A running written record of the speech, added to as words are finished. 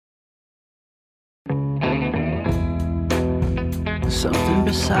something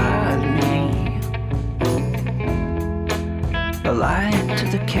beside me, a light to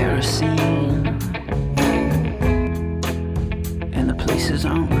the kerosene, and the places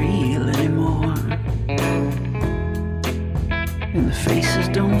aren't real anymore, and the faces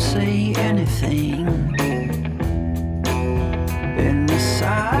don't say anything, in the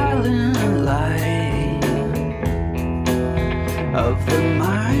silent light of the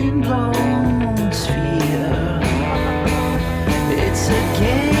mind-blown sphere. It's a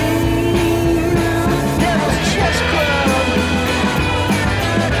game, Devil's Chess Club.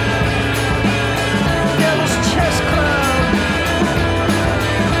 Devil's Chess Club.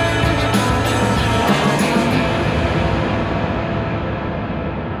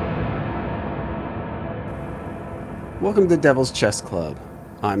 Welcome to Devil's Chess Club.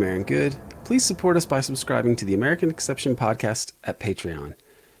 I'm Aaron Good. Please support us by subscribing to the American Exception podcast at Patreon.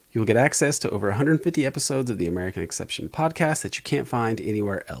 You will get access to over 150 episodes of the American Exception podcast that you can't find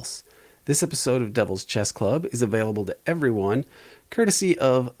anywhere else. This episode of Devil's Chess Club is available to everyone, courtesy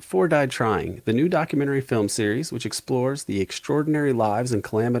of Four Died Trying, the new documentary film series which explores the extraordinary lives and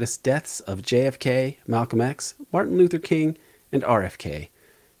calamitous deaths of JFK, Malcolm X, Martin Luther King, and RFK.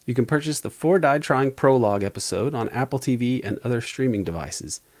 You can purchase the Four Died Trying prologue episode on Apple TV and other streaming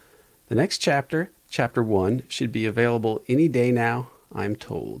devices. The next chapter, Chapter 1, should be available any day now, I'm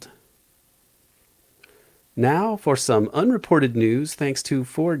told. Now for some unreported news thanks to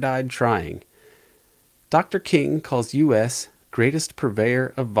Four Died Trying. Dr. King calls U.S. greatest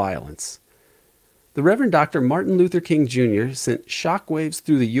purveyor of violence. The Reverend Dr. Martin Luther King Jr. sent shockwaves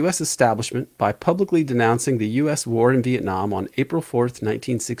through the U.S. establishment by publicly denouncing the U.S. war in Vietnam on April 4,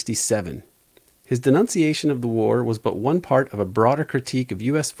 1967. His denunciation of the war was but one part of a broader critique of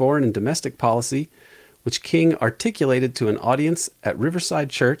U.S. foreign and domestic policy, which King articulated to an audience at Riverside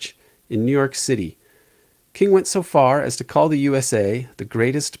Church in New York City. King went so far as to call the USA the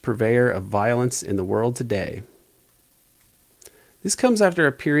greatest purveyor of violence in the world today. This comes after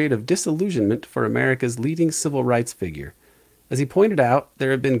a period of disillusionment for America's leading civil rights figure. As he pointed out,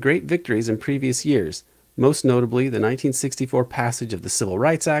 there have been great victories in previous years, most notably the 1964 passage of the Civil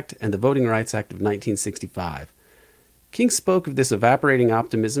Rights Act and the Voting Rights Act of 1965. King spoke of this evaporating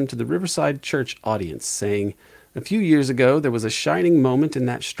optimism to the Riverside Church audience, saying, "A few years ago there was a shining moment in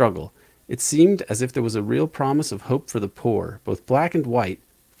that struggle. It seemed as if there was a real promise of hope for the poor, both black and white,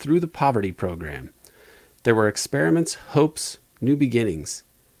 through the poverty program. There were experiments, hopes, new beginnings."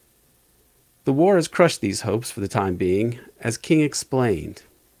 The war has crushed these hopes for the time being, as King explained.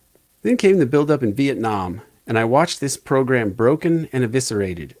 Then came the buildup in Vietnam, and I watched this program broken and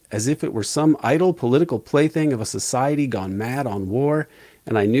eviscerated, as if it were some idle political plaything of a society gone mad on war,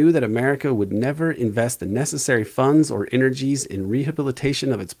 and I knew that America would never invest the necessary funds or energies in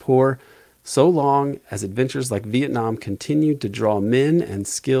rehabilitation of its poor, so long as adventures like Vietnam continued to draw men and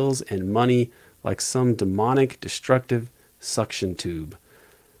skills and money like some demonic, destructive suction tube.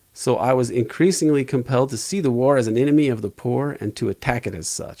 So I was increasingly compelled to see the war as an enemy of the poor and to attack it as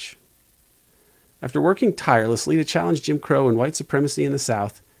such. After working tirelessly to challenge Jim Crow and white supremacy in the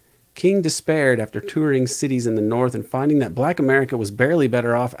South, King despaired after touring cities in the North and finding that black America was barely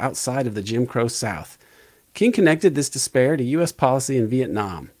better off outside of the Jim Crow South. King connected this despair to U.S. policy in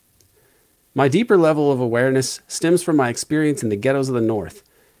Vietnam. My deeper level of awareness stems from my experience in the ghettos of the North.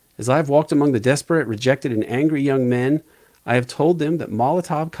 As I've walked among the desperate, rejected, and angry young men, I have told them that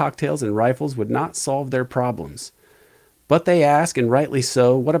Molotov cocktails and rifles would not solve their problems. But they ask, and rightly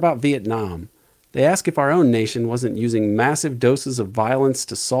so, what about Vietnam? They ask if our own nation wasn't using massive doses of violence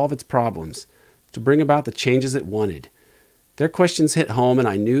to solve its problems, to bring about the changes it wanted. Their questions hit home, and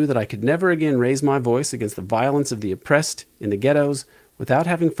I knew that I could never again raise my voice against the violence of the oppressed in the ghettos without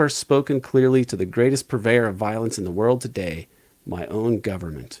having first spoken clearly to the greatest purveyor of violence in the world today, my own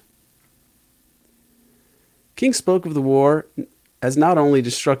government. King spoke of the war as not only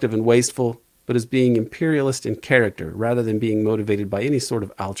destructive and wasteful, but as being imperialist in character rather than being motivated by any sort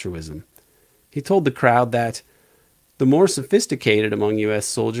of altruism. He told the crowd that the more sophisticated among U.S.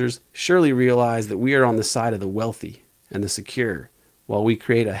 soldiers surely realize that we are on the side of the wealthy and the secure, while we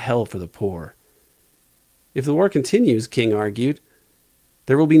create a hell for the poor. If the war continues, King argued,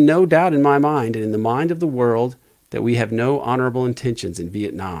 there will be no doubt in my mind and in the mind of the world that we have no honorable intentions in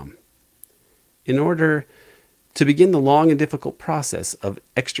Vietnam. In order to begin the long and difficult process of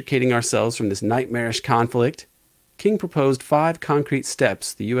extricating ourselves from this nightmarish conflict, King proposed 5 concrete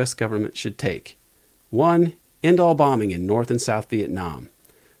steps the U.S. government should take. 1. End all bombing in North and South Vietnam.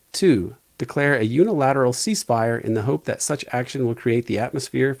 2. Declare a unilateral ceasefire in the hope that such action will create the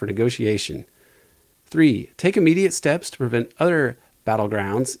atmosphere for negotiation. 3. Take immediate steps to prevent other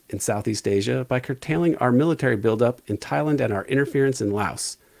battlegrounds in Southeast Asia by curtailing our military buildup in Thailand and our interference in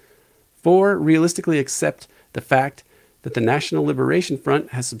Laos. 4. Realistically accept the fact that the National Liberation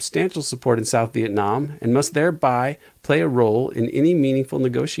Front has substantial support in South Vietnam and must thereby play a role in any meaningful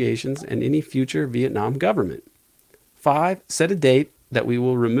negotiations and any future Vietnam government. 5. Set a date that we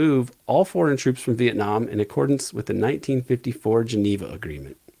will remove all foreign troops from Vietnam in accordance with the 1954 Geneva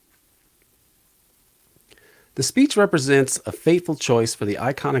Agreement. The speech represents a fateful choice for the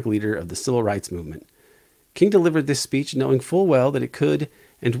iconic leader of the civil rights movement. King delivered this speech knowing full well that it could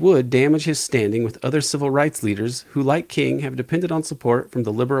and would damage his standing with other civil rights leaders who, like King, have depended on support from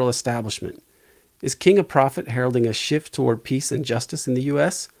the liberal establishment. Is King a prophet heralding a shift toward peace and justice in the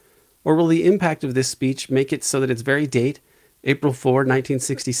U.S.? Or will the impact of this speech make it so that its very date, April 4,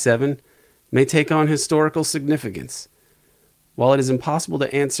 1967, may take on historical significance? While it is impossible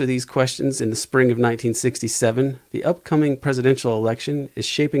to answer these questions in the spring of 1967, the upcoming presidential election is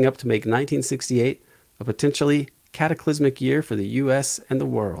shaping up to make 1968 a potentially cataclysmic year for the U.S. and the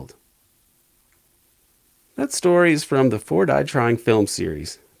world. That story is from the Four Died Trying film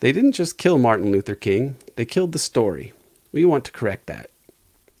series. They didn't just kill Martin Luther King, they killed the story. We want to correct that.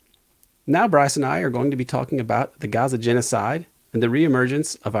 Now Bryce and I are going to be talking about the Gaza genocide and the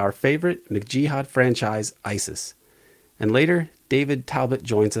reemergence of our favorite McJihad franchise, ISIS. And later, David Talbot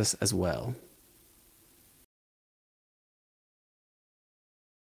joins us as well.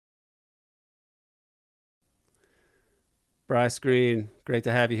 Bryce Green, great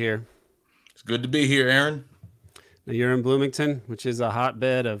to have you here. It's good to be here, Aaron. Now you're in Bloomington, which is a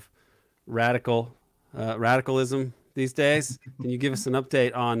hotbed of radicalism these days. Can you give us an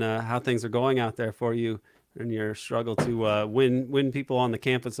update on how things are going out there for you and your struggle to win people on the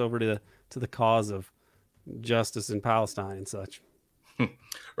campus over to the cause of justice in Palestine and such?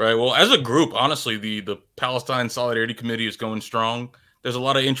 Right. Well, as a group, honestly, the Palestine Solidarity Committee is going strong. There's a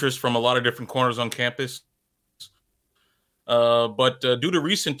lot of interest from a lot of different corners on campus. But due to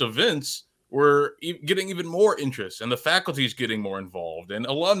recent events, we're getting even more interest, and the faculty is getting more involved, and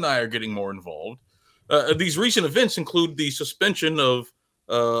alumni are getting more involved. These recent events include the suspension of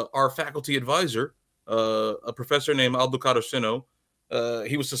our faculty advisor, a professor named Abdulkader Sino.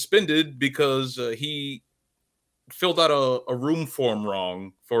 He was suspended because he filled out a room form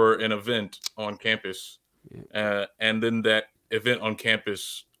wrong for an event on campus. And then that event on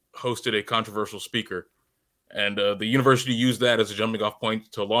campus hosted a controversial speaker. And the university used that as a jumping off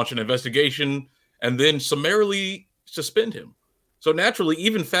point to launch an investigation and then summarily suspend him. So naturally,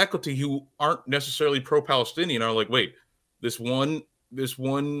 even faculty who aren't necessarily pro-Palestinian are like, wait, this one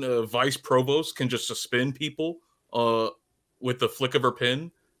vice provost can just suspend people with the flick of her pen.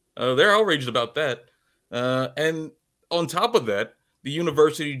 They're outraged about that. And on top of that, the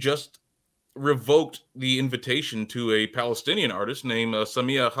university just revoked the invitation to a Palestinian artist named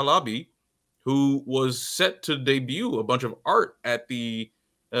Samia Halabi, who was set to debut a bunch of art at the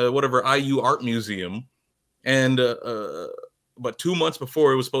IU Art Museum. And but 2 months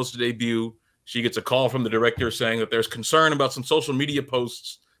before it was supposed to debut, she gets a call from the director saying that there's concern about some social media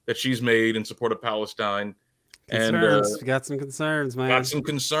posts that she's made in support of Palestine. Concerns. We got some concerns, man. Got some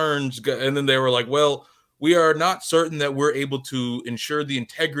concerns. And then they were like, well, we are not certain that we're able to ensure the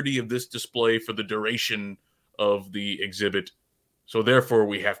integrity of this display for the duration of the exhibit. So therefore,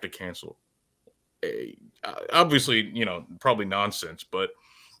 we have to cancel. Obviously, probably nonsense. But,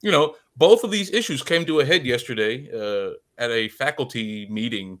 both of these issues came to a head yesterday at a faculty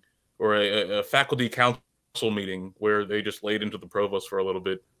meeting or a faculty council meeting where they just laid into the provost for a little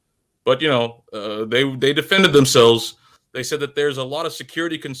bit. But, they defended themselves. They said that there's a lot of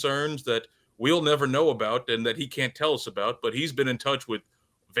security concerns that we'll never know about and that he can't tell us about. But he's been in touch with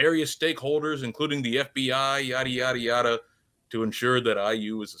various stakeholders, including the FBI, yada, yada, yada, to ensure that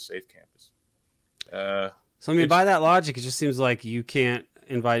IU is a safe campus. So, I mean, by that logic, it just seems like you can't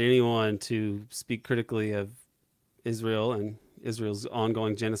invite anyone to speak critically of Israel and Israel's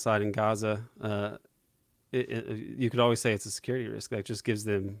ongoing genocide in Gaza. You could always say it's a security risk. That just gives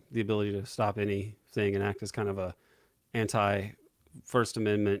them the ability to stop anything and act as kind of a anti-First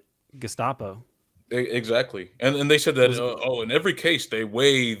Amendment Gestapo. Exactly. And they said that, in every case, they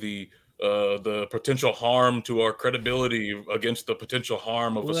weigh the potential harm to our credibility against the potential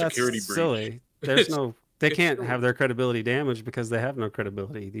harm of a security breach. Silly. They can't have their credibility damaged because they have no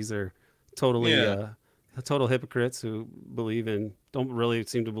credibility. These are totally total hypocrites who don't really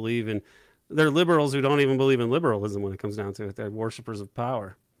seem to believe in. They're liberals who don't even believe in liberalism when it comes down to it. They're worshipers of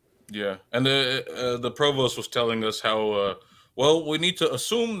power. Yeah, and the provost was telling us how we need to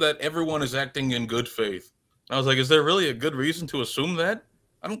assume that everyone is acting in good faith. And I was like, is there really a good reason to assume that?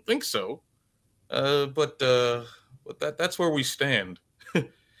 I don't think so. But But that's where we stand. But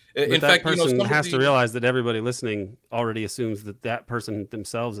In that fact, person some of has to the realize that everybody listening already assumes that that person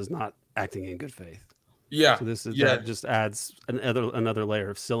themselves is not acting in good faith. yeah, So this is yeah, that just adds another layer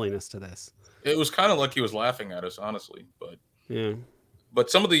of silliness to this. it was kind of like he was laughing at us, honestly. Yeah. But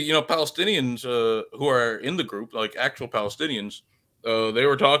some of the Palestinians who are in the group, like actual Palestinians, they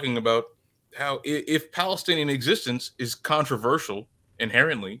were talking about how if Palestinian existence is controversial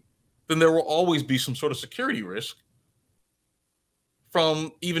inherently, then there will always be some sort of security risk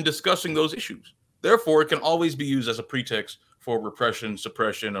from even discussing those issues. Therefore, it can always be used as a pretext for repression,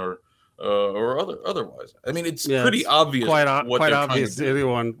 suppression, or otherwise. I mean, it's Yeah, pretty it's obvious what quite they're trying obvious to to do.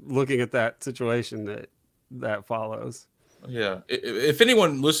 anyone looking at that situation that follows. Yeah. If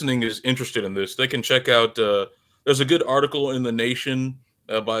anyone listening is interested in this, they can check out. There's a good article in the Nation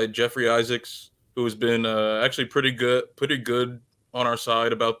by Jeffrey Isaacs, who has been actually pretty good on our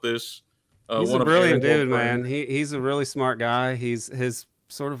side about this. He's a One of Aaron's brilliant old dude, man. friends. He's a really smart guy. He's his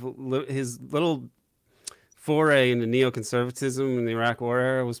sort of his little foray into neoconservatism in the Iraq War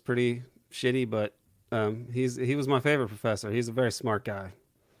era was pretty shitty, but he was my favorite professor. He's a very smart guy.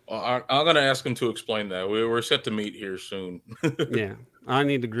 I'm gonna ask him to explain that. We're set to meet here soon. Yeah, I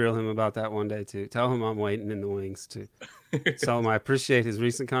need to grill him about that one day too. Tell him I'm waiting in the wings to tell him I appreciate his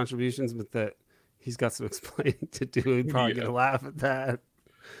recent contributions, but that he's got some explaining to do. He'd probably get Yeah. a laugh at that.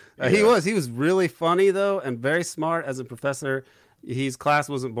 Yeah. He was really funny though, and very smart as a professor. His class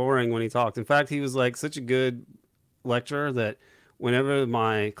wasn't boring when he talked. In fact, he was like such a good lecturer that whenever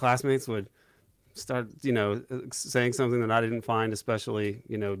my classmates would start, saying something that I didn't find especially,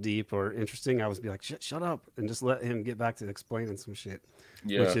 deep or interesting, I would be like, shut up, and just let him get back to explaining some shit.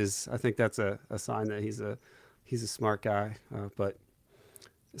 Yeah. Which is, I think that's a sign that he's a smart guy. But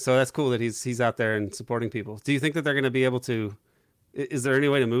so that's cool that he's out there and supporting people. Do you think that they're going to be able to? Is there any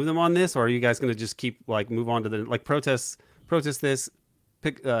way to move them on this, or are you guys going to just keep move on to the protest this,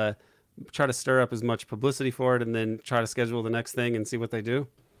 try to stir up as much publicity for it, and then try to schedule the next thing and see what they do?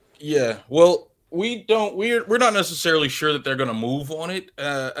 Yeah. Well, we're not necessarily sure that they're going to move on it.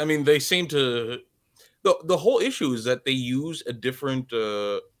 I mean, they seem to. The whole issue is that they use a different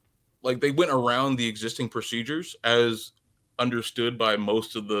they went around the existing procedures as understood by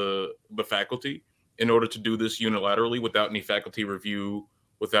most of the faculty in order to do this unilaterally without any faculty review,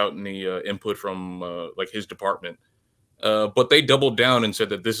 without any input from his department. But they doubled down and said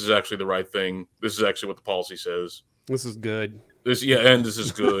that this is actually the right thing. This is actually what the policy says. This is good. This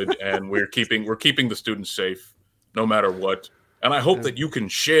is good, and we're keeping the students safe no matter what. And I hope that you can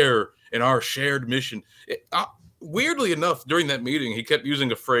share in our shared mission. Weirdly enough, during that meeting, he kept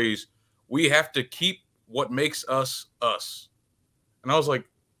using a phrase, "We have to keep what makes us us." And I was like,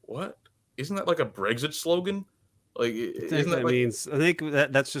 "What? Isn't that like a Brexit slogan?" Like, isn't that means? I think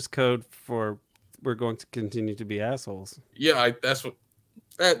that's just code for we're going to continue to be assholes. Yeah, that's what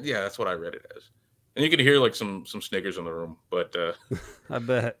I read it as. And you could hear some snickers in the room, but I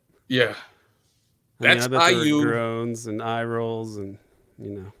bet. Yeah, I bet there were groans and eye rolls and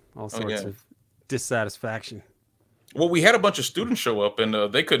all sorts of dissatisfaction. Well, we had a bunch of students show up,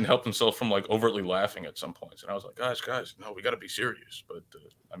 and they couldn't help themselves from overtly laughing at some points. And I was like, guys, no, we got to be serious. But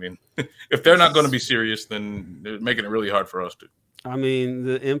I mean, if they're not going to be serious, then they're making it really hard for us to. I mean,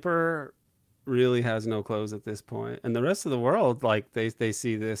 the emperor really has no clothes at this point, and the rest of the world, they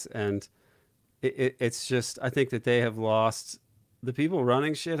see this, and it's just, I think that they have lost, the people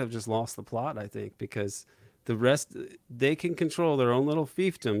running shit have just lost the plot, I think, because the rest, they can control their own little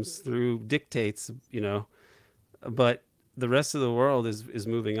fiefdoms through dictates, but the rest of the world is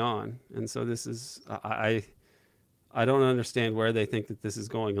moving on. And so this is, I don't understand where they think that this is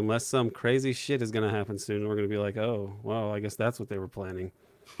going, unless some crazy shit is going to happen soon. We're going to be like, oh, well, I guess that's what they were planning.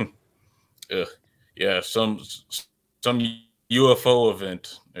 Yeah, some UFO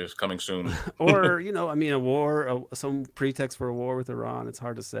event is coming soon. Or, a war, some pretext for a war with Iran. It's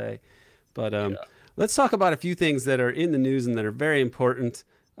hard to say. But let's talk about a few things that are in the news and that are very important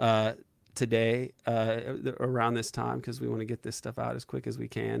today around this time, because we want to get this stuff out as quick as we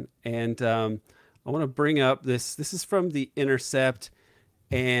can. And I want to bring up this. This is from The Intercept,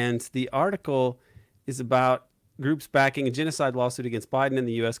 and the article is about groups backing a genocide lawsuit against Biden in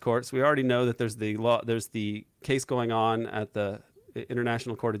the U.S. courts. We already know that there's the case going on at the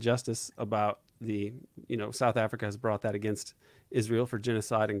International Court of Justice about South Africa has brought that against Israel for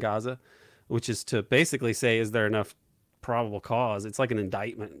genocide in Gaza, which is to basically say, is there enough probable cause? It's like an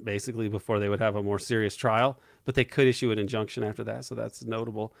indictment basically before they would have a more serious trial, but they could issue an injunction after that. So that's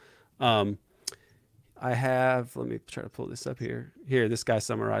notable. Let me try to pull this up here. This guy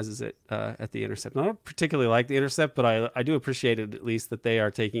summarizes it at The Intercept. I don't particularly like The Intercept, but I do appreciate it, at least, that they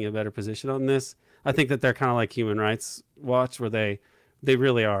are taking a better position on this. I think that they're kind of like Human Rights Watch, where they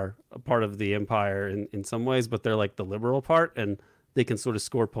really are a part of the empire in some ways, but they're like the liberal part, and they can sort of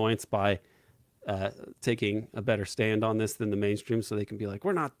score points by taking a better stand on this than the mainstream, so they can be like,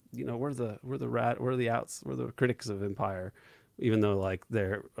 we're not, we're the critics of empire, even though like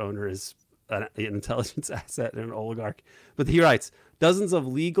their owner is an intelligence asset and an oligarch. But he writes, dozens of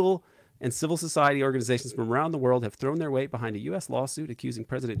legal and civil society organizations from around the world have thrown their weight behind a U.S. lawsuit accusing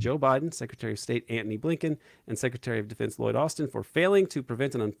President Joe Biden, Secretary of State Antony Blinken, and Secretary of Defense Lloyd Austin for failing to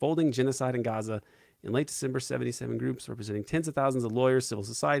prevent an unfolding genocide in Gaza. In late December, 77 groups representing tens of thousands of lawyers, civil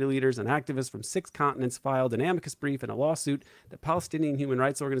society leaders, and activists from 6 continents filed an amicus brief in a lawsuit that Palestinian human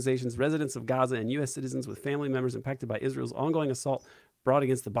rights organizations, residents of Gaza, and U.S. citizens with family members impacted by Israel's ongoing assault brought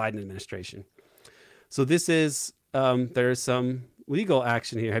against the Biden administration. So this is, there is some legal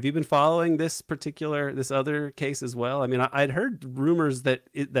action here. Have you been following this other case as well? I mean, I'd heard rumors that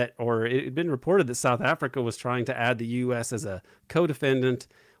it had been reported that South Africa was trying to add the U.S. as a co-defendant,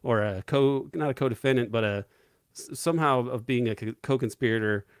 or not a co-defendant, but somehow of being a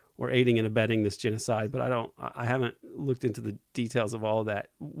co-conspirator or aiding and abetting this genocide. But I haven't looked into the details of all of that.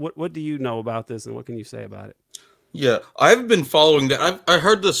 What do you know about this, and what can you say about it? Yeah, I've been following that. I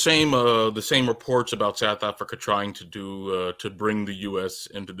heard the same reports about South Africa trying to do to bring the U.S.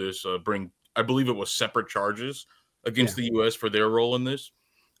 into this. I believe it was separate charges against the U.S. for their role in this.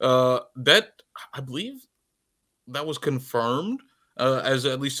 That I believe that was confirmed as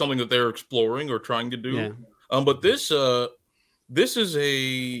at least something that they're exploring or trying to do. Yeah. But this is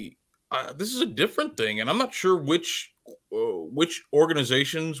a different thing, and I'm not sure which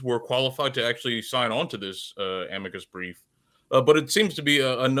organizations were qualified to actually sign on to this amicus brief. But it seems to be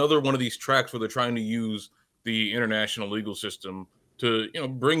another one of these tracks where they're trying to use the international legal system to,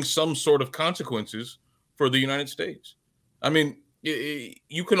 bring some sort of consequences for the United States. I mean,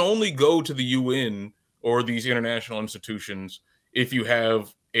 you can only go to the UN or these international institutions if you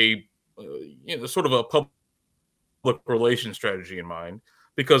have a, sort of a public relations strategy in mind,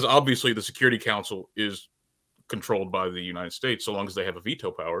 because obviously the Security Council is controlled by the United States, so long as they have a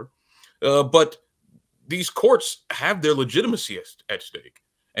veto power. But these courts have their legitimacy at stake.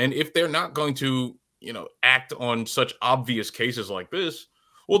 And if they're not going to, act on such obvious cases like this,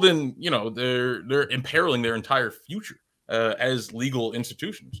 well, then, they're imperiling their entire future as legal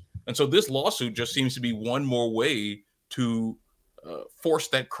institutions. And so this lawsuit just seems to be one more way to force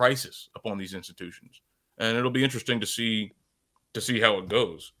that crisis upon these institutions. And it'll be interesting to see how it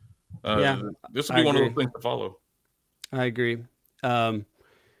goes. This will be one of those things to follow. I agree.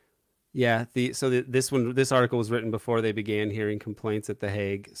 This article was written before they began hearing complaints at The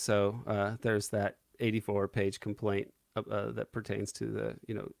Hague. So there's that 84-page complaint that pertains to the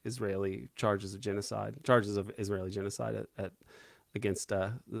Israeli charges of Israeli genocide against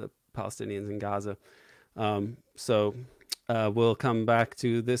the Palestinians in Gaza. We'll come back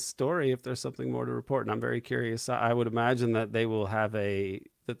to this story if there's something more to report, and I'm very curious. I would imagine that they will have an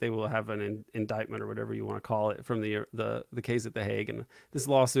indictment or whatever you want to call it from the case at The Hague, and this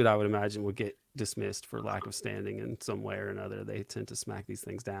lawsuit I would imagine will get dismissed for lack of standing in some way or another. They tend to smack these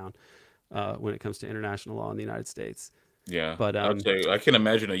things down when it comes to international law in the United States. Yeah, but I would say I can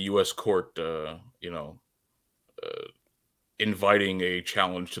imagine a U.S. court, inviting a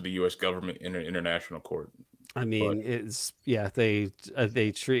challenge to the U.S. government in an international court. I mean,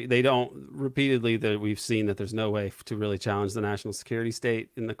 they don't repeatedly that we've seen that there's no way to really challenge the national security state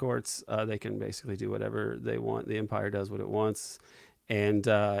in the courts. They can basically do whatever they want. The empire does what it wants, and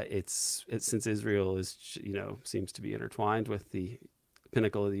it's since Israel is seems to be intertwined with the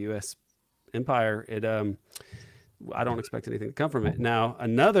pinnacle of the U.S. empire. I don't expect anything to come from it. Now,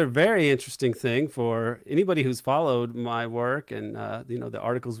 another very interesting thing for anybody who's followed my work and the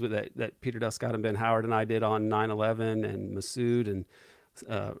articles that Peter Duscott and Ben Howard and I did on 9/11 and Massoud and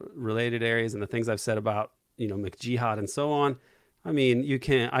related areas, and the things I've said about McJihad and so on. I mean,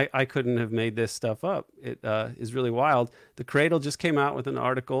 I couldn't have made this stuff up. It is really wild. The Cradle just came out with an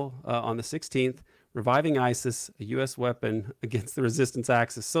article on the 16th, reviving ISIS, a U.S. weapon against the resistance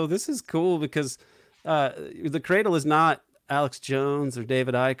axis. So this is cool because the Cradle is not Alex Jones or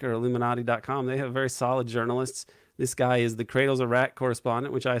David Icke or Illuminati.com. They have very solid journalists. This guy is the Cradle's Iraq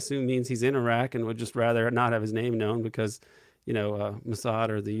correspondent, which I assume means he's in Iraq and would just rather not have his name known because, Mossad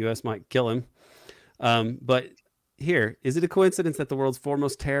or the U.S. might kill him. But here, is it a coincidence that the world's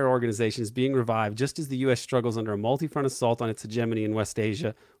foremost terror organization is being revived just as the U.S. struggles under a multi-front assault on its hegemony in West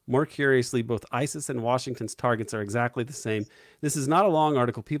Asia? More curiously, both ISIS and Washington's targets are exactly the same. This is not a long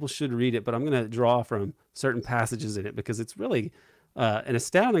article. People should read it, but I'm going to draw from certain passages in it because it's really An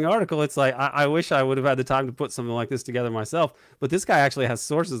astounding article. It's like, I wish I would have had the time to put something like this together myself, but this guy actually has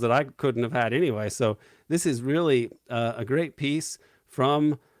sources that I couldn't have had anyway. So this is really a great piece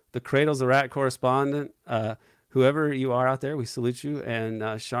from the Cradle's Iraq correspondent. Whoever you are out there, we salute you. And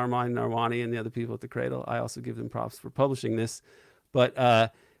Sharmine Narwani and the other people at the Cradle, I also give them props for publishing this.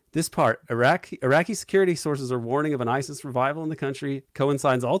 But this part, Iraqi security sources are warning of an ISIS revival in the country,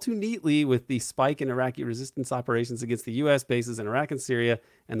 coincides all too neatly with the spike in Iraqi resistance operations against the U.S. bases in Iraq and Syria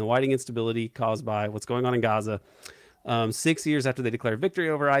and the widening instability caused by what's going on in Gaza. 6 years after they declared victory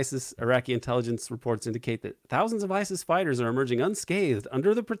over ISIS, Iraqi intelligence reports indicate that thousands of ISIS fighters are emerging unscathed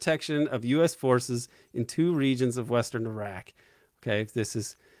under the protection of U.S. forces in 2 regions of western Iraq. Okay, this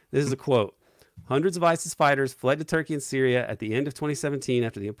is a quote. Hundreds of ISIS fighters fled to Turkey and Syria at the end of 2017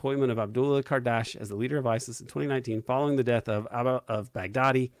 after the appointment of Abdullah Kardash as the leader of ISIS in 2019 following the death of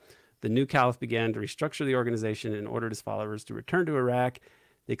Baghdadi. The new caliph began to restructure the organization and ordered his followers to return to Iraq.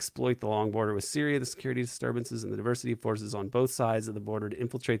 They exploit the long border with Syria, the security disturbances, and the diversity of forces on both sides of the border to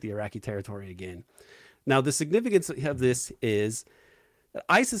infiltrate the Iraqi territory again. Now, the significance of this is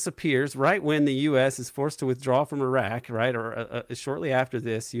ISIS appears right when the U.S. is forced to withdraw from Iraq, right? Or shortly after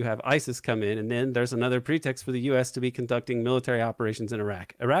this, you have ISIS come in, and then there's another pretext for the U.S. to be conducting military operations in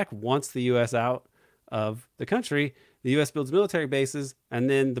Iraq. Iraq wants the U.S. out of the country. The U.S. builds military bases, and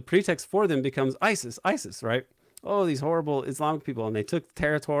then the pretext for them becomes ISIS, right? Oh, these horrible Islamic people, and they took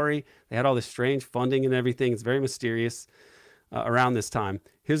territory. They had all this strange funding and everything. It's very mysterious around this time.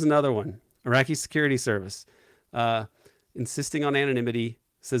 Here's another one. Iraqi Security Service. Insisting on anonymity,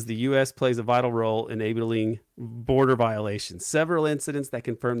 says the U.S. plays a vital role in enabling border violations. Several incidents that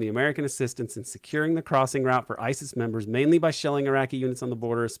confirm the American assistance in securing the crossing route for ISIS members, mainly by shelling Iraqi units on the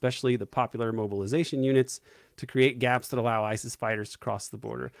border, especially the popular mobilization units, to create gaps that allow ISIS fighters to cross the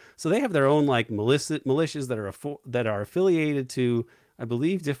border. So they have their own like militias that are affiliated to, I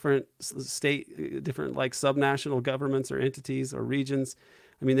believe, different like subnational governments or entities or regions.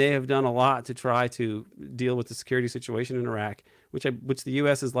 I mean, they have done a lot to try to deal with the security situation in Iraq, which the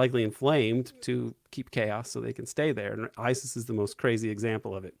U.S. is likely inflamed to keep chaos so they can stay there. And ISIS is the most crazy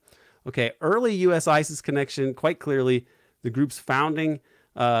example of it. Okay, early U.S.-ISIS connection, quite clearly, the group's founding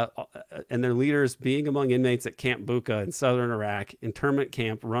and their leaders being among inmates at Camp Bucca in southern Iraq, internment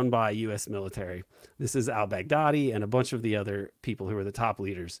camp run by U.S. military. This is al-Baghdadi and a bunch of the other people who are the top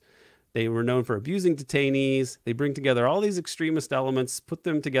leaders. They were known for abusing detainees. They bring together all these extremist elements, put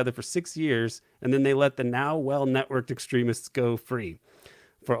them together for 6 years, and then they let the now well-networked extremists go free.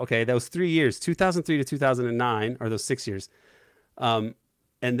 That was 3 years, 2003 to 2009, or those 6 years. And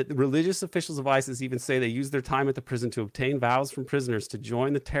the religious officials of ISIS even say they used their time at the prison to obtain vows from prisoners to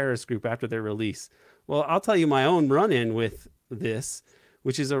join the terrorist group after their release. Well, I'll tell you my own run-in with this,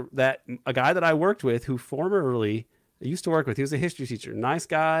 which is a guy that I worked with who formerly... I used to work with. He was a history teacher, nice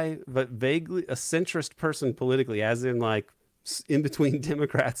guy, but vaguely a centrist person politically, as in like in between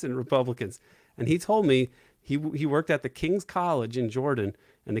Democrats and Republicans. And he told me he worked at the King's College in Jordan,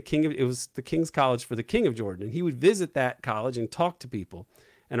 and it was the King's College for the King of Jordan. And he would visit that college and talk to people.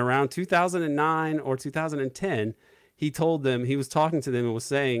 And around 2009 or 2010, he told them, he was talking to them and was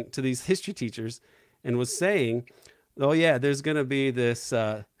saying to these history teachers and was saying, oh yeah, there's going to be this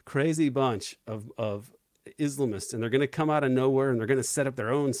crazy bunch of Islamists, and they're going to come out of nowhere and they're going to set up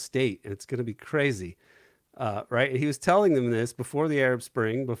their own state, and it's going to be crazy, right? And he was telling them this before the Arab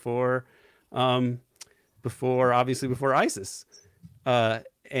Spring, before ISIS,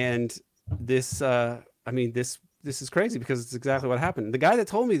 and this, this is crazy because it's exactly what happened. The guy that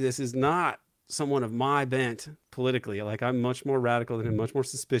told me this is not someone of my bent politically. Like, I'm much more radical than him, much more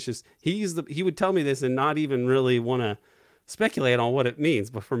suspicious. He would tell me this and not even really want to speculate on what it means,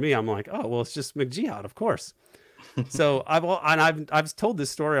 but for me, I'm like, oh well, it's just McJihad, of course. So I've told this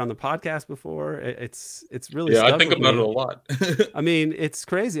story on the podcast before. It's really I think about it a lot. I mean, it's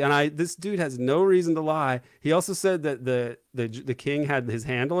crazy, and this dude has no reason to lie. He also said that the king had his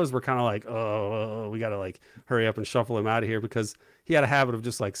handlers were kind of like, oh, we got to like hurry up and shuffle him out of here because he had a habit of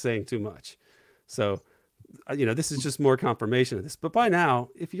just like saying too much. So this is just more confirmation of this. But by now,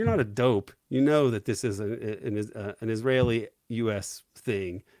 if you're not a dope, you know that this is an Israeli U.S.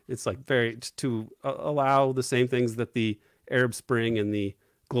 thing. It's like to allow the same things that the Arab Spring and the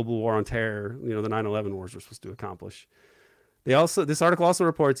global war on terror, the 9/11 wars were supposed to accomplish. This article also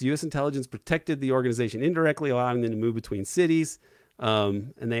reports U.S. intelligence protected the organization indirectly, allowing them to move between cities.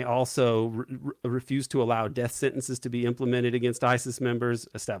 And they also refused to allow death sentences to be implemented against ISIS members,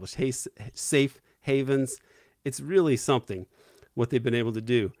 established safe havens. It's really something what they've been able to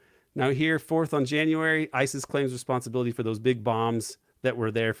do. Now here, 4th on January, ISIS claims responsibility for those big bombs that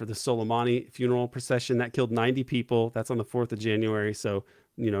were there for the Soleimani funeral procession. That killed 90 people. That's on the 4th of January. So,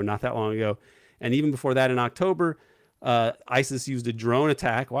 not that long ago. And even before that, in October, ISIS used a drone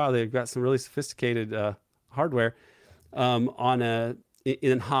attack. Wow, they've got some really sophisticated hardware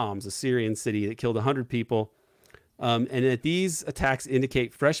in Homs, a Syrian city that killed 100 people. And that these attacks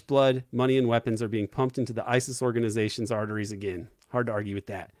indicate fresh blood, money, and weapons are being pumped into the ISIS organization's arteries again. Hard to argue with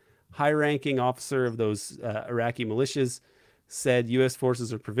that. High-ranking officer of those Iraqi militias said U.S.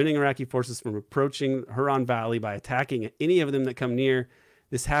 forces are preventing Iraqi forces from approaching Huron Valley by attacking any of them that come near.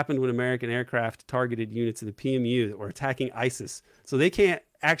 This happened when American aircraft targeted units of the PMU that were attacking ISIS. So they can't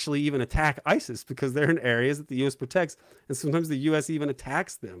actually even attack ISIS because they're in areas that the U.S. protects, and sometimes the U.S. even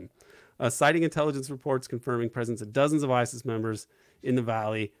attacks them. Citing intelligence reports confirming presence of dozens of ISIS members in the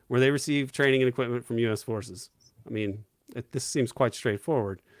valley where they receive training and equipment from U.S. forces. I mean, this seems quite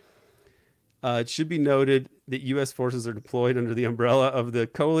straightforward. It should be noted that U.S. forces are deployed under the umbrella of the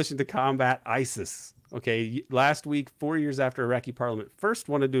Coalition to Combat ISIS. Okay, last week, 4 years after Iraqi parliament first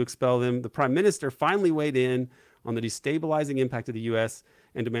wanted to expel them, the prime minister finally weighed in on the destabilizing impact of the U.S.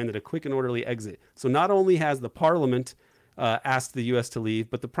 and demanded a quick and orderly exit. So not only has the parliament asked the U.S. to leave,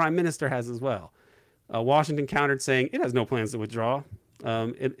 but the prime minister has as well. Washington countered, saying it has no plans to withdraw.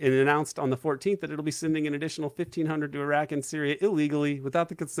 It announced on the 14th that it'll be sending an additional 1,500 to Iraq and Syria illegally without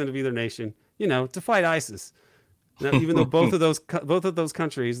the consent of either nation, to fight ISIS. Now, even though both of those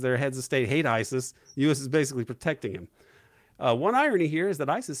countries, their heads of state, hate ISIS, the U.S. is basically protecting him. One irony here is that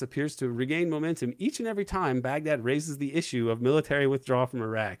ISIS appears to regain momentum each and every time Baghdad raises the issue of military withdrawal from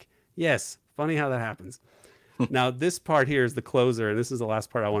Iraq. Yes, funny how that happens. Now, this part here is the closer, and this is the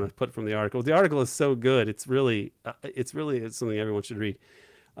last part I want to put from the article. The article is so good; it's really something everyone should read.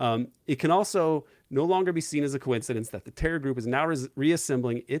 It can also no longer be seen as a coincidence that the terror group is now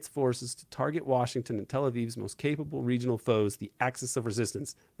reassembling its forces to target Washington and Tel Aviv's most capable regional foes, the axis of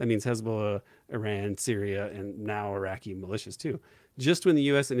resistance. That means Hezbollah, Iran, Syria, and now Iraqi militias too. Just when the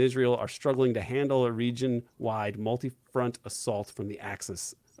U.S. and Israel are struggling to handle a region-wide multi-front assault from the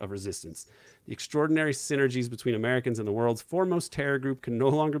axis of resistance. The extraordinary synergies between Americans and the world's foremost terror group can no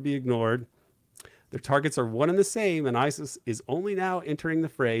longer be ignored. Their targets are one and the same, and ISIS is only now entering the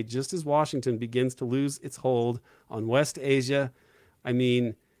fray just as Washington begins to lose its hold on West Asia. I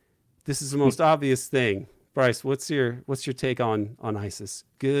mean, this is the most obvious thing. Bryce, what's your take on ISIS?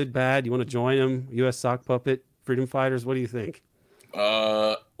 Good, bad? You want to join them? U.S. sock puppet, freedom fighters? What do you think?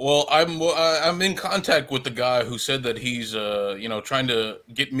 Well, I'm in contact with the guy who said that he's trying to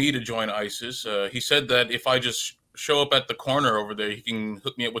get me to join ISIS. He said that if I just show up at the corner over there, he can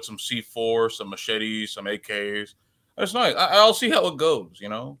hook me up with some C4, some machetes, some AKs. That's nice. I'll see how it goes.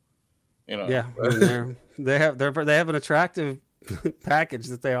 Yeah, they have an attractive package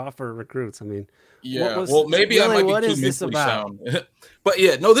that they offer recruits. I mean, yeah. Well, maybe really, I might be too mentally sound. But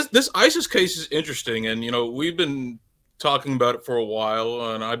yeah, no. This ISIS case is interesting, and we've been talking about it for a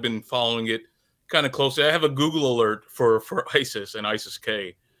while, and I've been following it kind of closely. I have a Google alert for ISIS and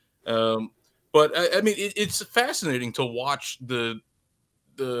ISIS-K. But I mean, it's fascinating to watch the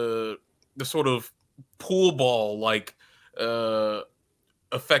sort of pool ball like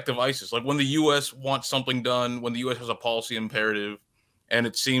effect of ISIS. Like when the U.S. wants something done, when the U.S. has a policy imperative, and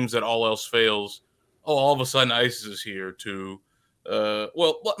it seems that all else fails, all of a sudden ISIS is here to.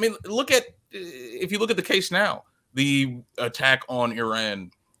 Well, I mean, if you look at the case now, the attack on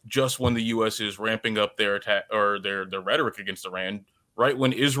Iran, just when the U.S. is ramping up their attack or their rhetoric against Iran. Right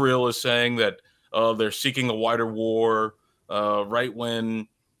when Israel is saying that they're seeking a wider war, right when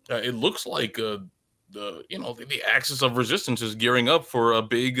it looks like the axis of resistance is gearing up for a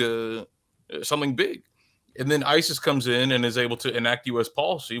big something big, and then ISIS comes in and is able to enact U.S.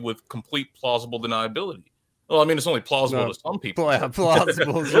 policy with complete plausible deniability. Well, I mean, it's only plausible to some people.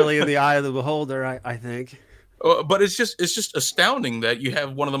 Plausible is really in the eye of the beholder, I think. But it's just astounding that you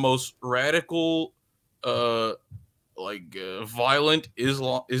have one of the most radical. Violent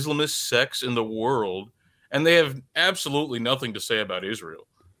Islamist sects in the world, and they have absolutely nothing to say about Israel,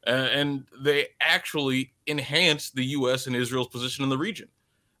 and they actually enhance the U.S. and Israel's position in the region.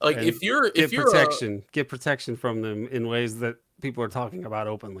 Like and get protection from them in ways that people are talking about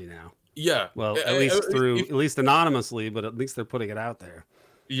openly now. Yeah, well, at least anonymously, but at least they're putting it out there.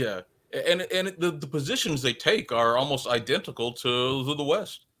 Yeah, and the positions they take are almost identical to the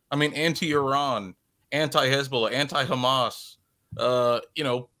West. I mean, anti-Iran, anti-Hezbollah, anti-Hamas.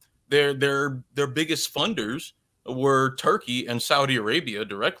 Their biggest funders were Turkey and Saudi Arabia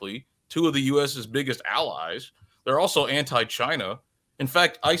directly, two of the U.S.'s biggest allies. They're also anti-China. In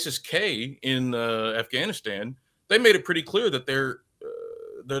fact, ISIS-K in Afghanistan, they made it pretty clear that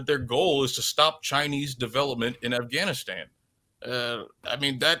their goal is to stop Chinese development in Afghanistan. I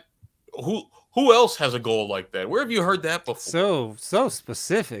mean that who else has a goal like that? Where have you heard that before? So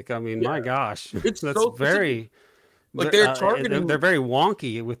specific. I mean, Yeah, my gosh, it's that's so specific. very. Like they're They're targeting. very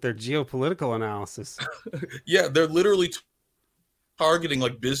wonky with their geopolitical analysis. Yeah, they're literally targeting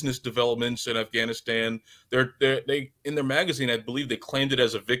like business developments in Afghanistan. They in their magazine, I believe they claimed it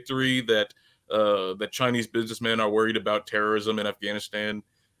as a victory that that Chinese businessmen are worried about terrorism in Afghanistan.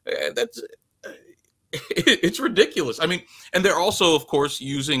 That's it's ridiculous. I mean, and they're also, of course,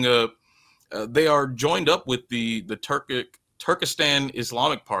 using a. They are joined up with the Turkestan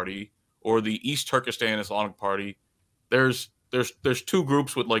Islamic Party or the East Turkestan Islamic Party. There's two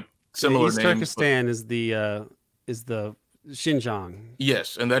groups with like similar East names. Turkestan is the Xinjiang.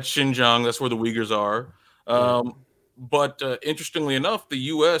 Yes, and that's Xinjiang. That's where the Uyghurs are. But interestingly enough, the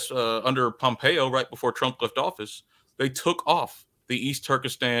U.S. Under Pompeo, right before Trump left office, they took off the East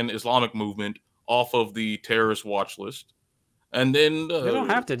Turkestan Islamic movement off of the terrorist watch list. And then They don't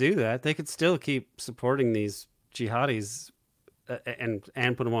have to do that. They could still keep supporting these jihadis and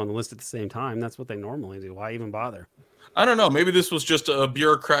put them on the list at the same time. That's what they normally do. Why even bother? I don't know. Maybe this was just a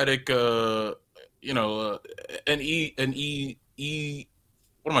bureaucratic, an e.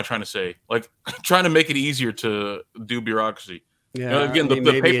 What am I trying to say? Like trying to make it easier to do bureaucracy. Yeah, Again, I mean,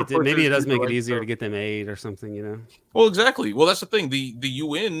 the maybe paper maybe it pushers does make it like, easier to get them aid or something, you know. Well, exactly. Well, that's the thing. The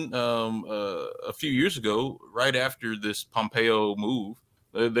UN a few years ago, right after this Pompeo move,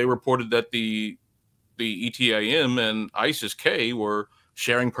 they reported that the ETIM and ISIS-K were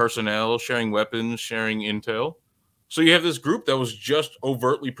sharing personnel, sharing weapons, sharing intel. So you have this group that was just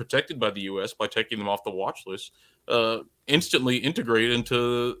overtly protected by the U.S. by taking them off the watch list, instantly integrated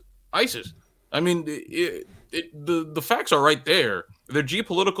into ISIS. I mean, the facts are right there. Their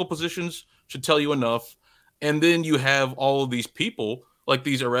geopolitical positions should tell you enough. And then you have all of these people, like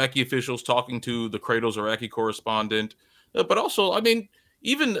these Iraqi officials talking to the Cradle's Iraqi correspondent. But also, I mean,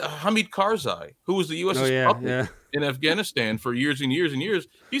 even Hamid Karzai, who was the U.S.'s puppet in Afghanistan for years and years and years,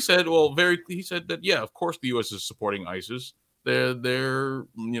 he said that, yeah, of course the U.S. is supporting ISIS. They're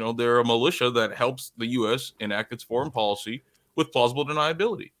a militia that helps the U.S. enact its foreign policy with plausible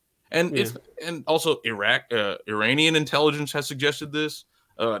deniability. And and also Iranian intelligence has suggested this.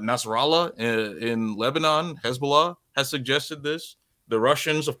 Nasrallah in Lebanon, Hezbollah has suggested this. The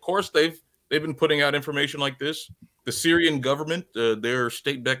Russians, of course, they've been putting out information like this. The Syrian government, their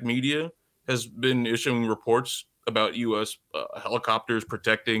state-backed media, has been issuing reports about U.S. Helicopters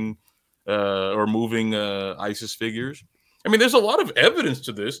protecting or moving ISIS figures. I mean, there's a lot of evidence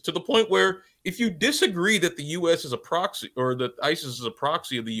to this, to the point where if you disagree that the U.S. is a proxy or that ISIS is a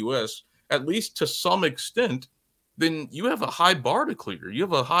proxy of the U.S., at least to some extent, then you have a high bar to clear. You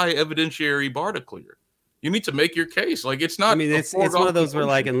have a high evidentiary bar to clear. You need to make your case. Like, it's not. I mean, it's one of those where,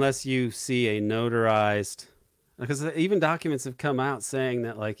 like, unless you see a notarized, because even documents have come out saying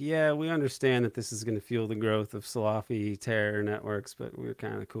that, like, yeah, we understand that this is going to fuel the growth of Salafi terror networks, but we're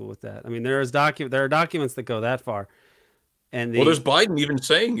kind of cool with that. I mean, there are documents that go that far. And there's Biden even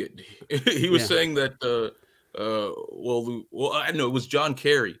saying it. He was saying that. I know it was John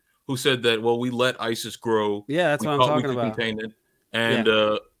Kerry who said that. Well, we let ISIS grow. Yeah, that's what I'm talking about. Contain it. And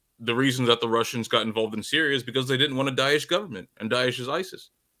the reason that the Russians got involved in Syria is because they didn't want a Daesh government, and Daesh is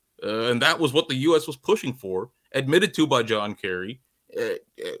ISIS. And that was what the U.S. was pushing for, admitted to by John Kerry.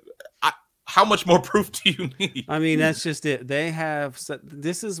 How much more proof do you need? I mean, that's just it. They have.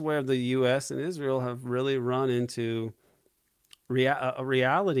 This is where the U.S. and Israel have really run into a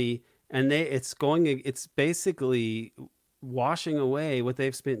reality, and it's basically washing away what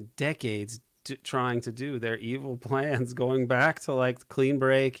they've spent decades trying to do. Their evil plans, going back to like the clean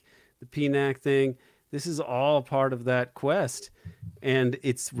break, the PNAC thing. This is all part of that quest, and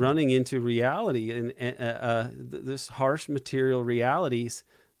it's running into reality and this harsh material realities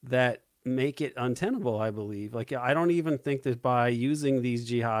that make it untenable, I believe. Like, I don't even think that by using these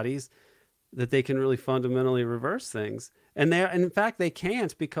jihadis that they can really fundamentally reverse things. And in fact, they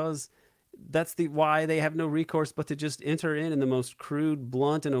can't, because that's why they have no recourse but to just enter in the most crude,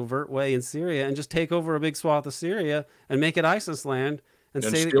 blunt, and overt way in Syria and just take over a big swath of Syria and make it ISIS land and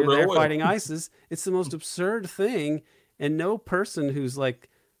say that you're there fighting ISIS. It's the most absurd thing. And no person who's like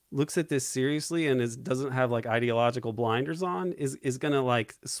looks at this seriously and doesn't have like ideological blinders on is going to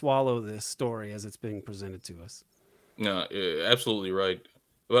like swallow this story as it's being presented to us. No, absolutely right.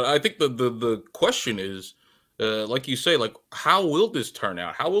 But I think the question is, like you say, like, how will this turn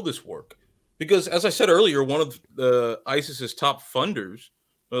out? How will this work? Because as I said earlier, one of ISIS's top funders,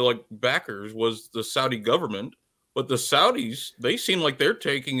 like backers, was the Saudi government. But the Saudis, they seem like they're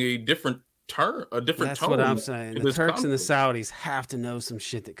taking a different turn, That's what I'm saying. The Turks and the Saudis have to know some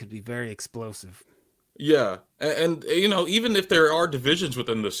shit that could be very explosive. Yeah, and even if there are divisions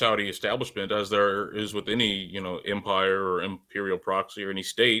within the Saudi establishment, as there is with any empire or imperial proxy or any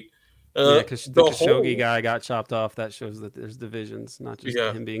state, Yeah, because the the Khashoggi whole guy got chopped off. That shows that there's divisions, not just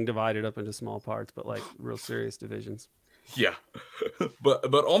yeah him being divided up into small parts, but like real serious divisions. yeah, but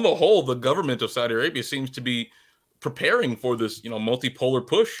on the whole, the government of Saudi Arabia seems to be preparing for this multipolar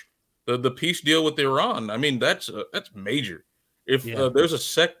push, the peace deal with Iran. I mean that's major. If Yeah. there's a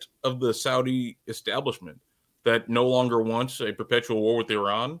sect of the Saudi establishment that no longer wants a perpetual war with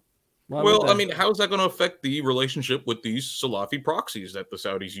Iran, Why would well, I they? mean, how is that going to affect the relationship with these Salafi proxies that the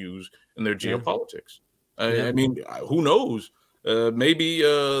Saudis use in their Yeah. geopolitics? I Yep. mean, who knows? Maybe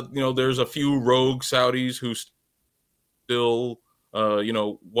there's a few rogue Saudis who still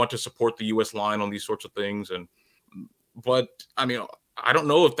want to support the U.S. line on these sorts of things, but I mean, I don't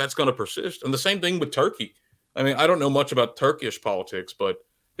know if that's going to persist. And the same thing with Turkey. I mean, I don't know much about Turkish politics, but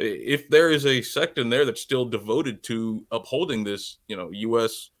if there is a sect in there that's still devoted to upholding this,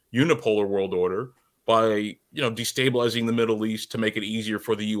 U.S. unipolar world order by, destabilizing the Middle East to make it easier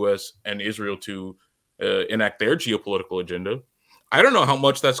for the U.S. and Israel to enact their geopolitical agenda, I don't know how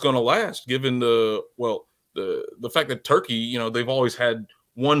much that's going to last, given the fact that Turkey, they've always had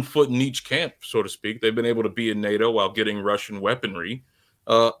one foot in each camp, so to speak. They've been able to be in NATO while getting Russian weaponry.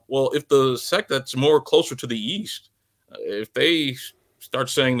 Well, if the sect that's more closer to the east, if they start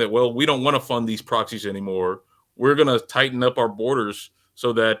saying that, well, we don't want to fund these proxies anymore, we're going to tighten up our borders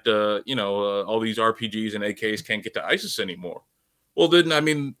so that all these RPGs and AKs can't get to ISIS anymore. Well, then I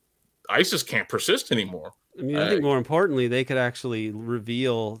mean, ISIS can't persist anymore. I mean, I think more importantly, they could actually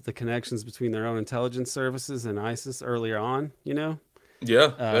reveal the connections between their own intelligence services and ISIS earlier on, Yeah,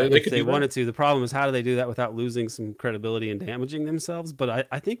 they if could they do that. wanted to. The problem is, how do they do that without losing some credibility and damaging themselves? But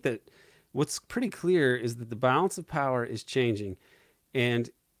I think that what's pretty clear is that the balance of power is changing. And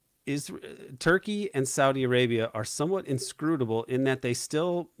is Turkey and Saudi Arabia are somewhat inscrutable in that they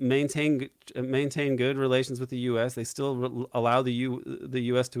still maintain good relations with the U.S. They still allow the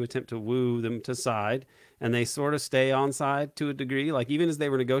U.S. to attempt to woo them to side, and they sort of stay on side to a degree. Like even as they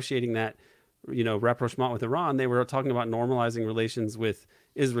were negotiating that, rapprochement with Iran, they were talking about normalizing relations with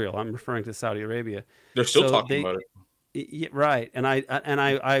Israel. I'm referring to Saudi Arabia. They're still So talking about it. yeah, right. And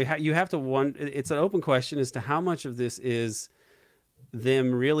you have to wonder. It's an open question as to how much of this is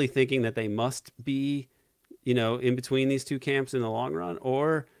them really thinking that they must be, in between these two camps in the long run,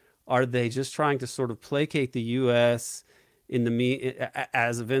 or are they just trying to sort of placate the U.S.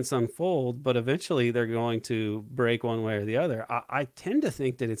 as events unfold, but eventually they're going to break one way or the other? I tend to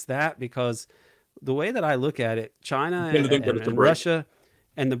think that it's that, because the way that I look at it, China I tend to think that it's a and break. Russia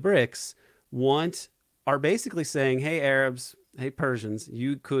and the BRICS are basically saying, hey, Arabs, hey, Persians,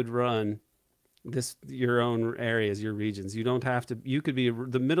 you could run your own areas, your regions. You don't have to. You could be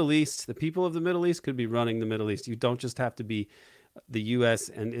the Middle East. The people of the Middle East could be running the Middle East. You don't just have to be the U.S.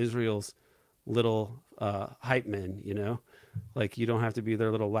 and Israel's little hype men. Like you don't have to be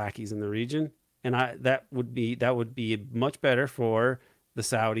their little lackeys in the region. And that would be much better for the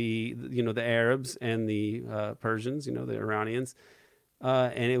Saudi, the Arabs and the Persians, the Iranians.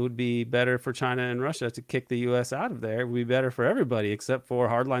 And it would be better for China and Russia to kick the U.S. out of there. It would be better for everybody except for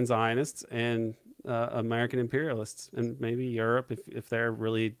hardline Zionists and American imperialists, and maybe Europe if they're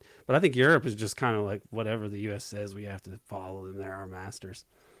really. But I think Europe is just kind of like whatever the U.S. says, we have to follow them. They're our masters.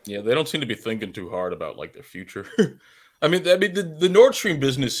 Yeah, they don't seem to be thinking too hard about like their future. the Nord Stream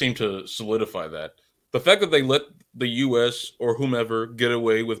business seemed to solidify that. The fact that they let the U.S. or whomever get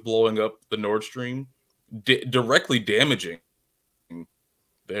away with blowing up the Nord Stream, directly damaging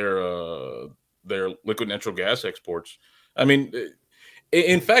their liquid natural gas exports. I mean,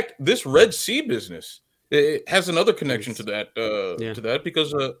 in fact, this Red Sea business, it has another connection to that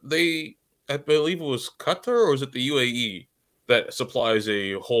because I believe it was Qatar, or is it the UAE that supplies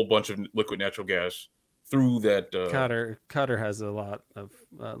a whole bunch of liquid natural gas through that. Qatar has a lot of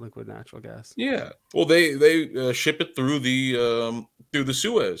liquid natural gas. Yeah, well, they ship it through the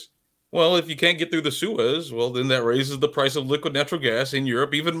Suez. Well, if you can't get through the Suez, well, then that raises the price of liquid natural gas in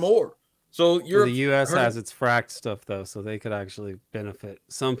Europe even more. So the U.S. has its fracked stuff though, so they could actually benefit.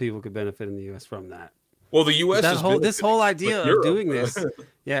 Some people could benefit in the U.S. from that. Well, the U.S. this whole idea of doing this,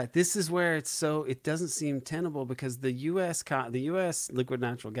 yeah, this is where it doesn't seem tenable, because the U.S. liquid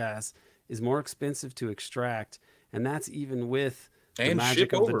natural gas is more expensive to extract, and that's even with the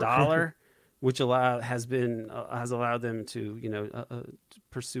magic of the dollar, which has allowed them to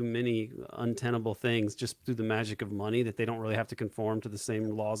pursue many untenable things just through the magic of money, that they don't really have to conform to the same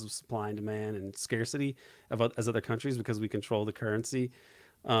laws of supply and demand and scarcity as other countries, because we control the currency.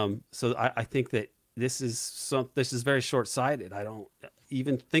 So I think that this is very short-sighted. I don't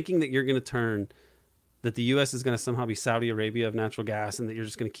even thinking that you're going to turn that the U.S. is going to somehow be Saudi Arabia of natural gas, and that you're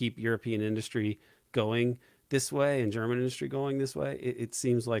just going to keep European industry going this way and German industry going this way, it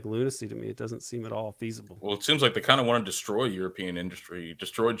seems like lunacy to me. It doesn't seem at all feasible. Well, it seems like they kind of want to destroy European industry,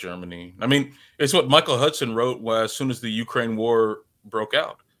 destroy Germany. I mean, it's what Michael Hudson wrote as soon as the Ukraine war broke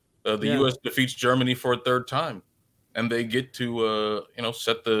out. The U.S. defeats Germany for a third time, and they get to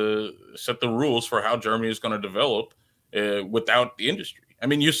set the rules for how Germany is going to develop without the industry. I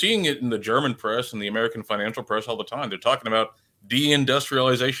mean, you're seeing it in the German press and the American financial press all the time. They're talking about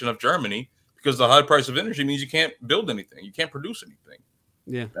deindustrialization of Germany because the high price of energy means you can't build anything, you can't produce anything.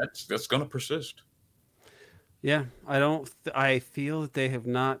 Yeah, that's going to persist. Yeah, I feel that they have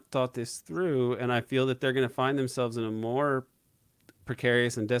not thought this through, and I feel that they're going to find themselves in a more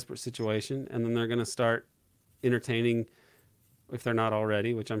precarious and desperate situation, and then they're going to start entertaining, if they're not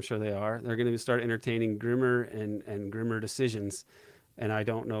already, which I'm sure they are, they're going to start entertaining grimmer and grimmer decisions. And I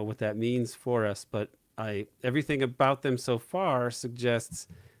don't know what that means for us, but everything about them so far suggests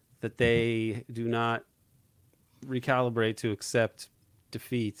that they do not recalibrate to accept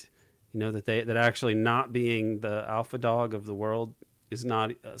defeat. That actually not being the alpha dog of the world is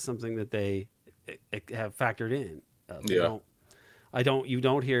not something that they have factored in. You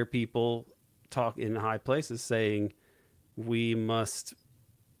don't hear people talk in high places saying we must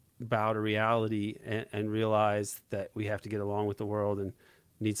bow to reality and realize that we have to get along with the world and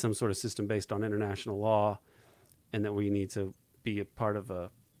need some sort of system based on international law, and that we need to be a part of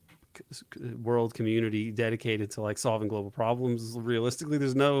a world community dedicated to like solving global problems. Realistically,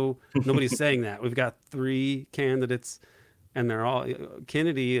 nobody's saying that. We've got 3 candidates, and they're all,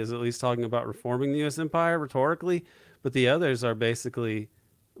 Kennedy is at least talking about reforming the U.S. empire rhetorically, but the others are basically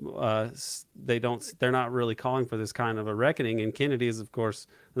they're not really calling for this kind of a reckoning. And Kennedy is, of course,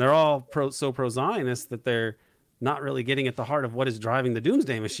 they're all pro-Zionist that they're not really getting at the heart of what is driving the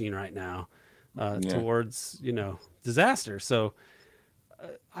doomsday machine right now towards disaster. So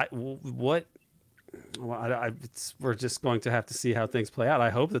we're just going to have to see how things play out. I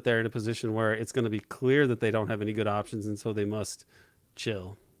hope that they're in a position where it's going to be clear that they don't have any good options, and so they must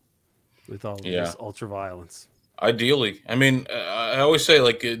chill with all of this ultra violence. Ideally. I mean, I always say,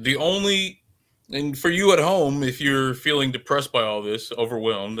 like, and for you at home, if you're feeling depressed by all this,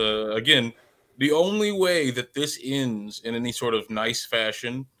 overwhelmed, again, the only way that this ends in any sort of nice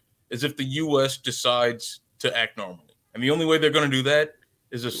fashion is if the U.S. decides to act normally. And the only way they're going to do that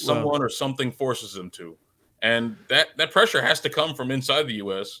is if someone or something forces them to. And that pressure has to come from inside the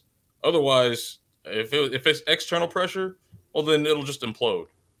U.S. Otherwise, if it's external pressure, well, then it'll just implode.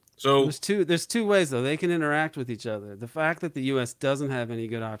 So there's two ways, though. They can interact with each other. The fact that the U.S. doesn't have any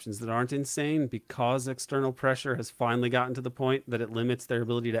good options that aren't insane because external pressure has finally gotten to the point that it limits their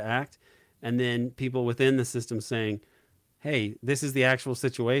ability to act. And then people within the system saying, hey, this is the actual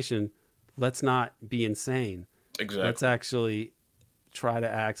situation. Let's not be insane. Exactly. Let's actually try to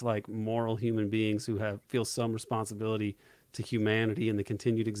act like moral human beings who feel some responsibility to humanity and the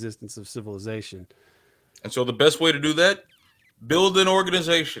continued existence of civilization. And so the best way to do that, build an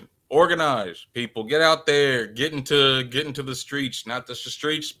organization, organize people, get out there, get into the streets, not just the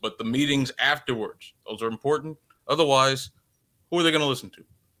streets, but the meetings afterwards. Those are important. Otherwise, who are they going to listen to?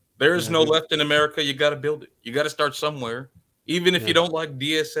 There is no left in America. You got to build it. You got to start somewhere. Even if you don't like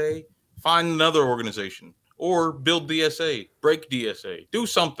DSA, find another organization or build DSA, break DSA, do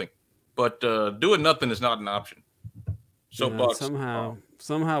something. But doing nothing is not an option. Somehow,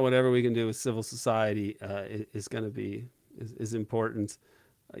 whatever we can do with civil society is going to be is important,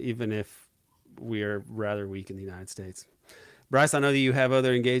 even if we are rather weak in the United States. Bryce, I know that you have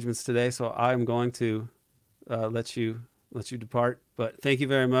other engagements today, so I'm going to let you depart. But thank you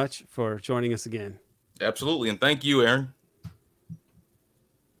very much for joining us again. Absolutely, and thank you, Aaron.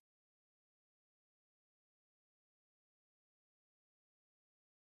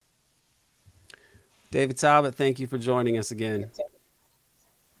 David Talbot, thank you for joining us again.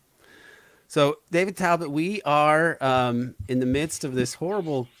 So, David Talbot, we are in the midst of this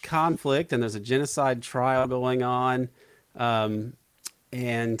horrible conflict, and there's a genocide trial going on, and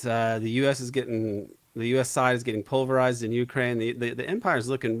the U.S. side is getting pulverized in Ukraine. The empire is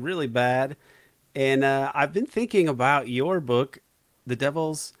looking really bad, and I've been thinking about your book, The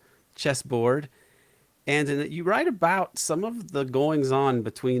Devil's Chessboard, and you write about some of the goings-on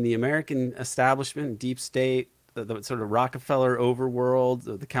between the American establishment, deep state, the sort of Rockefeller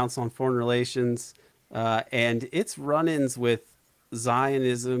overworld, the Council on Foreign Relations, and its run-ins with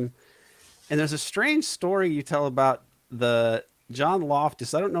Zionism. And there's a strange story you tell about the John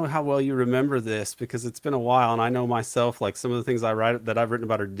Loftus. I don't know how well you remember this because it's been a while, and I know myself, like some of the things that I've written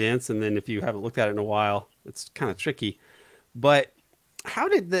about are dense, and then if you haven't looked at it in a while, it's kind of tricky. But How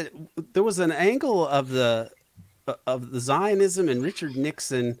did there was an angle of the Zionism and Richard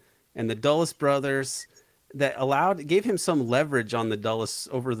Nixon and the Dulles brothers that gave him some leverage on the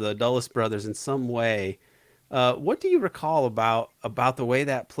Dulles brothers in some way. What do you recall about the way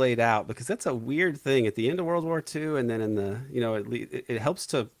that played out? Because that's a weird thing at the end of World War II, and then in the it helps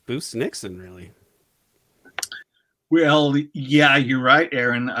to boost Nixon really. Well, yeah, you're right,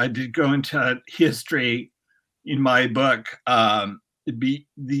 Aaron. I did go into history in my book.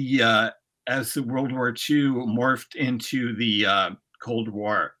 As the World War II morphed into the Cold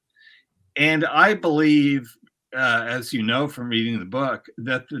War, and I believe, as you know from reading the book,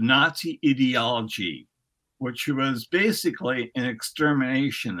 that the Nazi ideology, which was basically an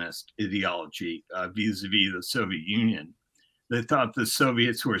exterminationist ideology vis-a-vis the Soviet Union, they thought the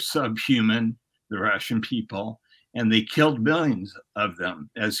Soviets were subhuman, the Russian people, and they killed millions of them.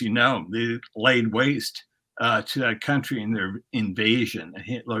 As you know, they laid waste to that country in their invasion,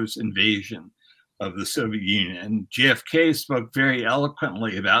 Hitler's invasion of the Soviet Union. And JFK spoke very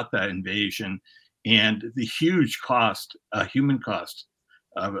eloquently about that invasion and the huge cost, human cost,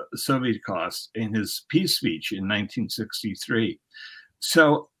 of Soviet costs in his peace speech in 1963.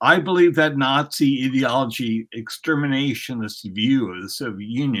 So I believe that Nazi ideology, exterminationist view of the Soviet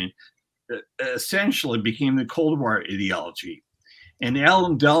Union, essentially became the Cold War ideology. And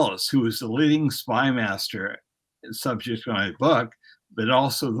Allen Dulles, who was the leading spy master, subject of my book, but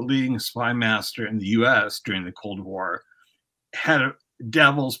also the leading spy master in the US during the Cold War, had a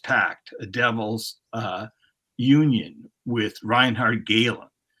devil's pact, a devil's union with Reinhard Gehlen,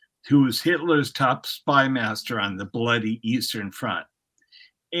 who was Hitler's top spy master on the bloody Eastern Front.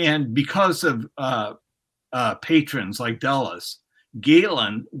 And because of patrons like Dulles,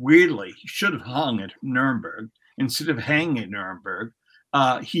 Gehlen, weirdly, should have hung at Nuremberg. Instead of hanging at Nuremberg,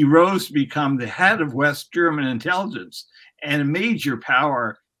 he rose to become the head of West German intelligence and a major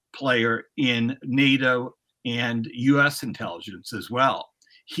power player in NATO and US intelligence as well.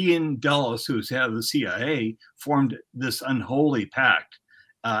 He and Dulles, who was head of the CIA, formed this unholy pact.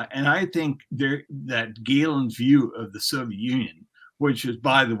 And I think that Gehlen's view of the Soviet Union, which is,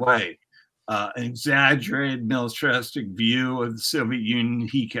 by the way, an exaggerated militaristic view of the Soviet Union.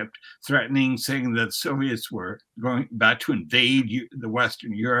 He kept threatening, saying that Soviets were about to invade the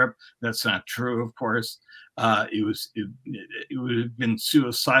Western Europe. That's not true, of course. It would have been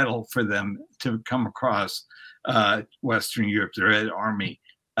suicidal for them to come across Western Europe, the Red Army.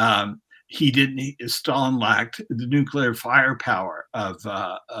 Stalin lacked the nuclear firepower of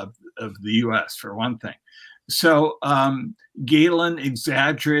the U.S., for one thing. So Gehlen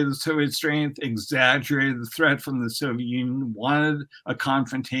exaggerated the Soviet strength, exaggerated the threat from the Soviet Union, wanted a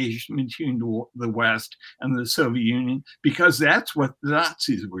confrontation between the West and the Soviet Union, because that's what the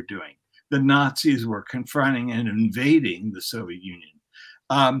Nazis were doing. The Nazis were confronting and invading the Soviet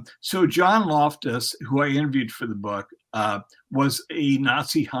Union. So John Loftus, who I interviewed for the book, was a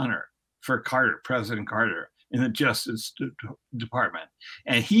Nazi hunter for President Carter, in the Justice Department.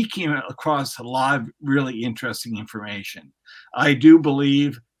 And he came across a lot of really interesting information. I do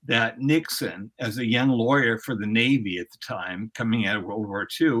believe that Nixon, as a young lawyer for the Navy at the time, coming out of World War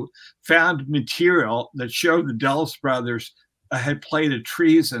II, found material that showed the Dulles brothers had played a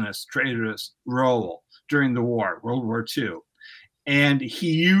treasonous, traitorous role during the war, World War II. And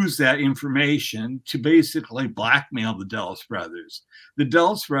he used that information to basically blackmail the Dulles brothers. The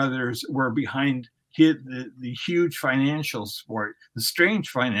Dulles brothers were behind the huge financial support, the strange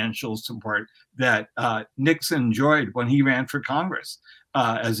financial support that Nixon enjoyed when he ran for Congress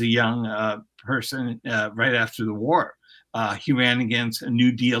as a young person right after the war. He ran against a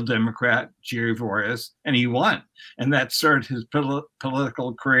New Deal Democrat, Jerry Voorhis, and he won. And that started his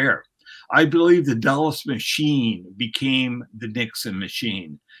political career. I believe the Dulles machine became the Nixon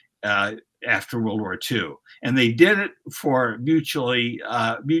machine after World War II. And they did it for mutual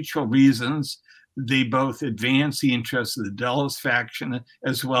reasons. They both advanced the interests of the Dulles faction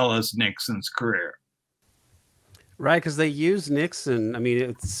as well as Nixon's career. Right, because they used Nixon. I mean,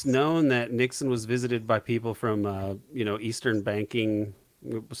 it's known that Nixon was visited by people from, Eastern banking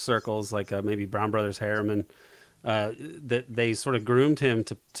circles, like maybe Brown Brothers Harriman, that they sort of groomed him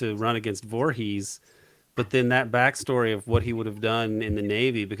to run against Voorhees. But then that backstory of what he would have done in the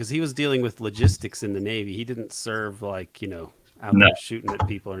Navy, because he was dealing with logistics in the Navy. He didn't serve out there shooting at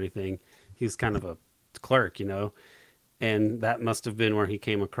people or anything. He's kind of a clerk, and that must have been where he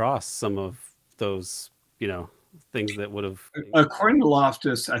came across some of those, things that would have. According to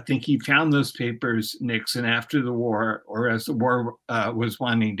Loftus, I think he found those papers, Nixon, after the war, or as the war was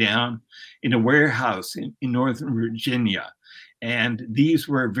winding down, in a warehouse in Northern Virginia. And these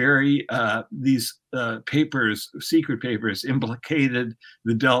were these papers, secret papers, implicated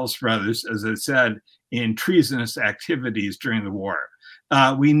the Dulles brothers, as I said, in treasonous activities during the war.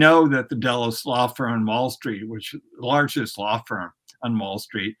 We know that the Dulles law firm on Wall Street, which is the largest law firm on Wall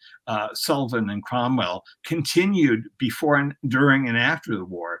Street, Sullivan and Cromwell, continued before, during, and after the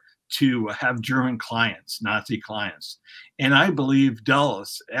war to have German clients, Nazi clients. And I believe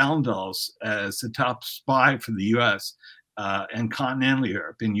Dulles, Alan Dulles, as the top spy for the US and continental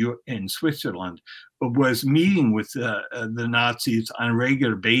Europe, in Switzerland, was meeting with the Nazis on a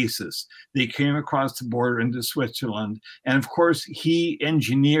regular basis. They came across the border into Switzerland. And of course, he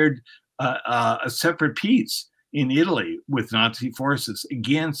engineered a separate peace in Italy with Nazi forces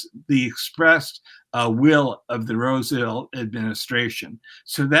against the expressed will of the Roosevelt administration.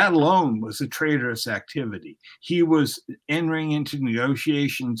 So that alone was a traitorous activity. He was entering into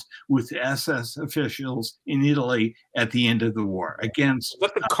negotiations with SS officials in Italy at the end of the war against. Is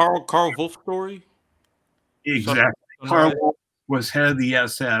that the Karl Wolff story? Exactly. Karl Wolff was head of the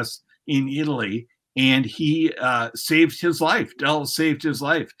SS in Italy, and he saved his life. Dulles saved his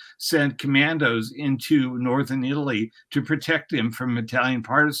life, sent commandos into northern Italy to protect him from Italian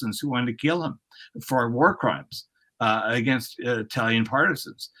partisans who wanted to kill him for war crimes against Italian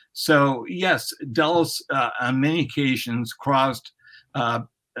partisans. So yes, Dulles on many occasions crossed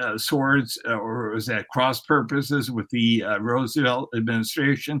swords, or was that cross purposes with the Roosevelt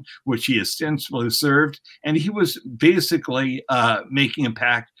administration, which he ostensibly served. And he was basically making a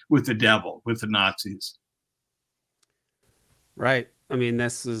pact with the devil, with the Nazis. Right. I mean,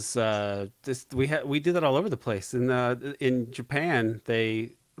 this is we did that all over the place. In Japan,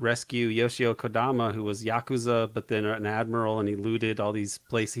 they rescue Yoshio Kodama, who was Yakuza, but then an admiral, and he looted all these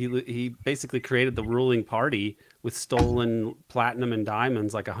places. He basically created the ruling party with stolen platinum and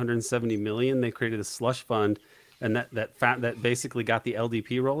diamonds, like 170 million. They created a slush fund, and that basically got the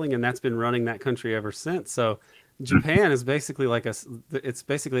LDP rolling, and that's been running that country ever since. So Japan is basically it's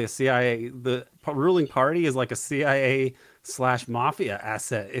basically a CIA. The ruling party is like a CIA/mafia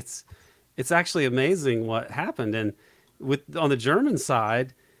asset. It's actually amazing what happened. And on the German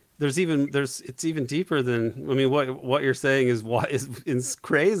side, it's even deeper than, I mean, what you're saying is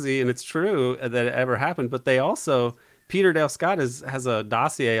crazy, and it's true that it ever happened. But they also, Peter Dale Scott has a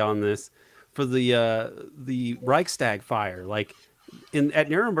dossier on this for the Reichstag fire. Like at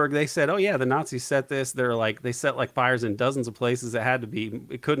Nuremberg, they said, oh yeah, the Nazis set this. They set like fires in dozens of places.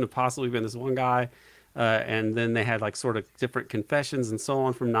 It couldn't have possibly been this one guy. And then they had like sort of different confessions and so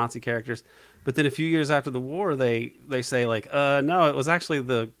on from Nazi characters. But then a few years after the war, they say like, no, it was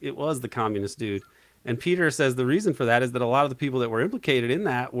the communist dude. And Peter says the reason for that is that a lot of the people that were implicated in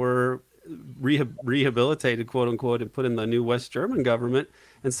that were rehabilitated, quote unquote, and put in the new West German government.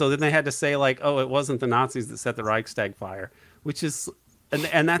 And so then they had to say like, oh, it wasn't the Nazis that set the Reichstag fire, which is,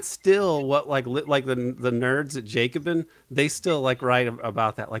 and that's still what like the nerds at Jacobin, they still like write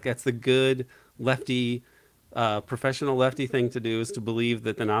about that. Like that's the good lefty, professional lefty thing to do, is to believe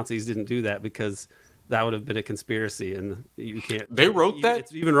that the Nazis didn't do that, because that would have been a conspiracy, and you can't. They wrote that?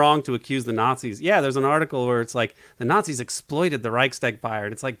 It's even wrong to accuse the Nazis. Yeah, there's an article where it's like the Nazis exploited the Reichstag fire,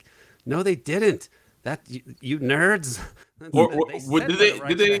 and it's like, no, they didn't. That you nerds.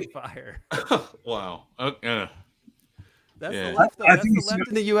 Did they fire? Wow. That's yeah. the left, though. That's the left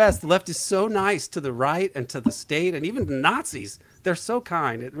in the U.S. The left is so nice to the right and to the state, and even the Nazis. They're so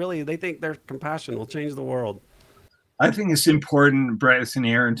kind. They think their compassion will change the world. I think it's important, Bryce and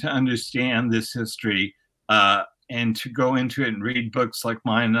Aaron, to understand this history and to go into it and read books like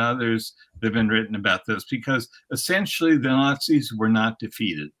mine and others that have been written about this, because essentially the Nazis were not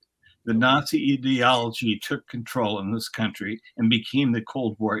defeated. The Nazi ideology took control in this country and became the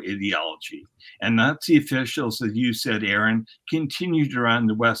Cold War ideology. And Nazi officials, as you said, Aaron, continued to run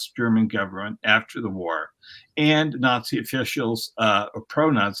the West German government after the war. And Nazi officials, or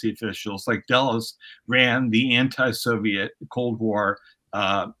pro-Nazi officials like Dulles, ran the anti-Soviet Cold War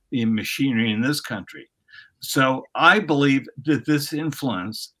machinery in this country. So I believe that this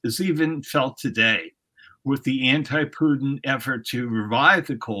influence is even felt today with the anti-Putin effort to revive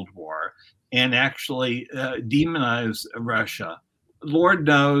the Cold War and actually demonize Russia. Lord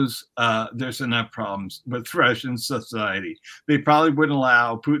knows there's enough problems with Russian society. They probably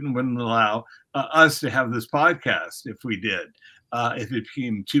Putin wouldn't allow us to have this podcast if we did, if it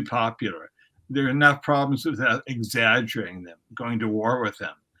became too popular. There are enough problems without exaggerating them, going to war with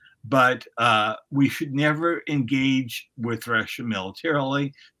them. But we should never engage with Russia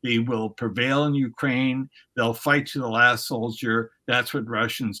militarily. They will prevail in Ukraine. They'll fight to the last soldier. That's what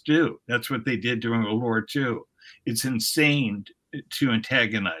Russians do. That's what they did during World War II. It's insane to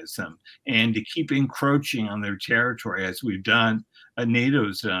antagonize them and to keep encroaching on their territory, as we've done,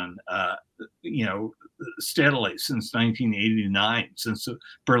 NATO's done, steadily since 1989, since the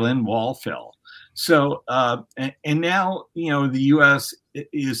Berlin Wall fell. So, and now, the U.S.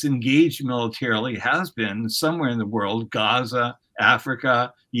 is engaged militarily, has been somewhere in the world, Gaza,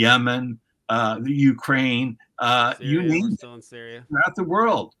 Africa, Yemen, the Ukraine, Syria, you name it, still in Syria. throughout the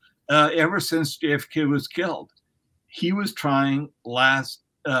world, ever since JFK was killed. He was trying,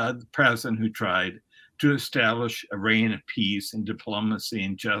 the president who tried to establish a reign of peace and diplomacy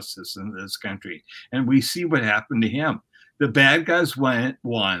and justice in this country. And we see what happened to him. The bad guys won,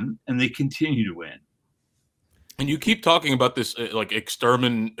 and they continue to win. And you keep talking about this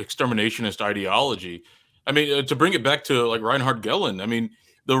exterminationist ideology. I mean, to bring it back to like Reinhard Gehlen, I mean,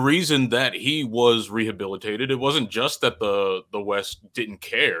 the reason that he was rehabilitated, it wasn't just that the West didn't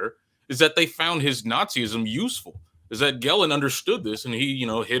care, is that they found his Nazism useful. Is that Gehlen understood this, and he,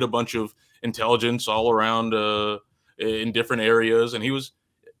 hid a bunch of intelligence all around in different areas, and he was,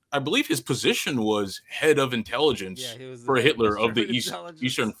 I believe, his position was head of intelligence for Hitler of the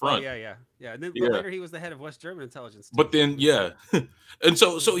Eastern Front. Yeah. And then later he was the head of West German intelligence too. But then, and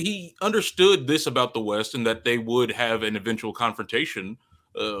so he understood this about the West, and that they would have an eventual confrontation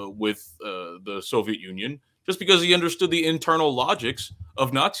with the Soviet Union, just because he understood the internal logics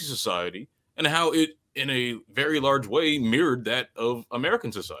of Nazi society and how it, in a very large way, mirrored that of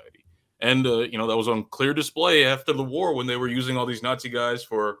American society. And, that was on clear display after the war when they were using all these Nazi guys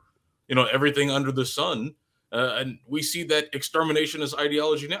for, everything under the sun. And we see that exterminationist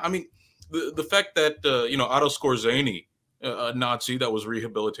ideology now. I mean, the fact that, Otto Skorzeny, a Nazi that was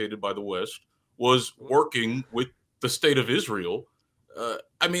rehabilitated by the West, was working with the state of Israel.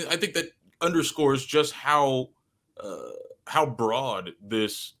 I mean, I think that underscores just how broad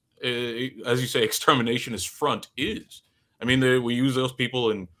this, as you say, exterminationist front is. I mean, we use those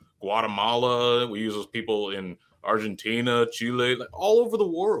people in Guatemala, we use those people in Argentina, Chile, like all over the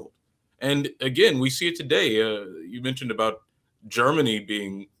world. And again, we see it today. You mentioned about Germany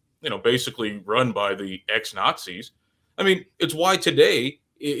being, basically run by the ex-Nazis. I mean, it's why today,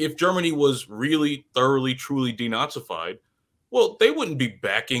 if Germany was really thoroughly, truly denazified, well, they wouldn't be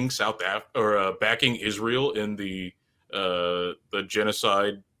backing backing Israel in the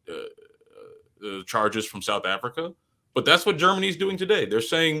genocide charges from South Africa. But that's what Germany's doing today. They're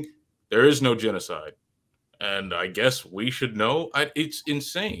saying there is no genocide. And I guess we should know. It's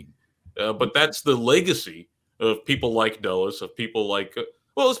insane. But that's the legacy of people like Dulles, of people like,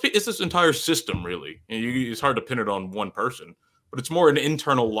 it's this entire system, really. It's hard to pin it on one person. But it's more an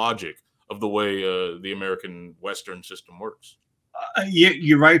internal logic of the way the American Western system works.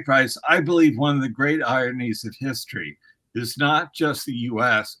 You're right, Bryce. I believe one of the great ironies of history is not just the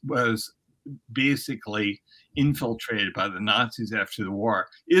U.S. was basically infiltrated by the Nazis after the war.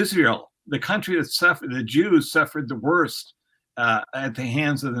 Israel, the country that suffered, the Jews suffered the worst at the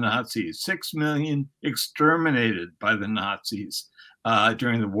hands of the Nazis. 6 million exterminated by the Nazis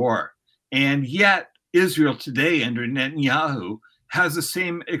during the war. And yet Israel today under Netanyahu has the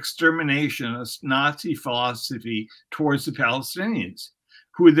same exterminationist Nazi philosophy towards the Palestinians,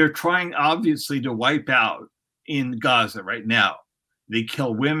 who they're trying obviously to wipe out in Gaza right now. They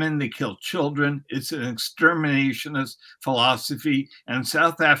kill women, they kill children. It's an exterminationist philosophy. And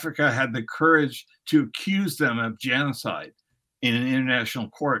South Africa had the courage to accuse them of genocide in an international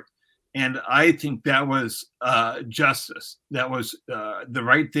court. And I think that was justice. That was the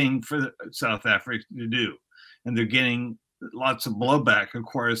right thing for South Africa to do. And they're getting lots of blowback, of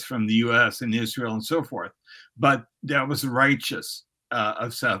course, from the U.S. and Israel and so forth. But that was righteous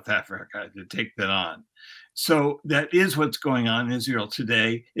of South Africa to take that on. So that is what's going on in Israel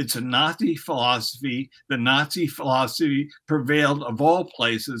today. It's a Nazi philosophy. The Nazi philosophy prevailed of all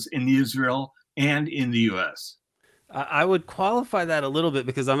places in Israel and in the U.S. I would qualify that a little bit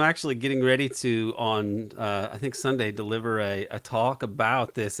because I'm actually getting ready to, on I think Sunday, deliver a talk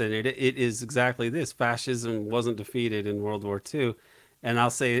about this. And it is exactly this. Fascism wasn't defeated in World War II. And I'll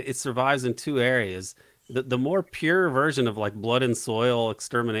say it survives in two areas. The more pure version of like blood and soil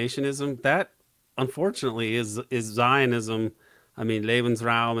exterminationism, that unfortunately is Zionism. I mean,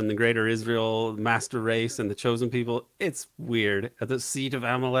 Lebensraum and the Greater Israel, Master Race and the Chosen People. It's weird. At the seat of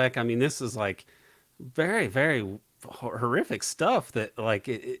Amalek. I mean, this is like very, very horrific stuff that like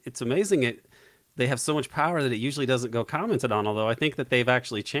it's amazing they have so much power that it usually doesn't go commented on, although I think that they've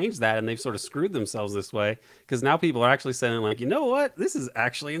actually changed that and they've sort of screwed themselves this way because now people are actually saying like, you know what, this is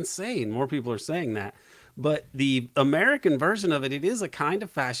actually insane. More people are saying that. But the American version of it is a kind of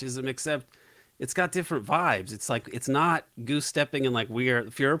fascism, except it's got different vibes. It's like, it's not goose stepping and like we are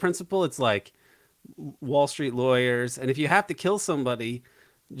the Führer principle. It's like Wall Street lawyers. And if you have to kill somebody,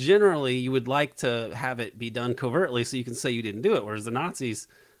 generally you would like to have it be done covertly so you can say you didn't do it. Whereas the Nazis,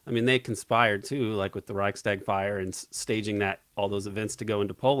 I mean, they conspired too, like with the Reichstag fire and staging all those events to go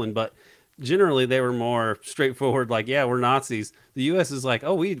into Poland. But generally they were more straightforward, like, yeah, we're Nazis. The US is like,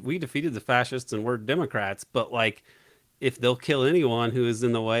 oh, we defeated the fascists and we're Democrats. But like, if they'll kill anyone who is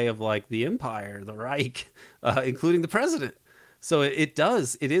in the way of like the empire, the Reich, including the president. So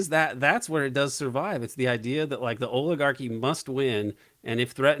that's where it does survive. It's the idea that like the oligarchy must win, and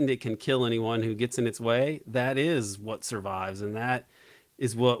if threatened, it can kill anyone who gets in its way. That is what survives, and that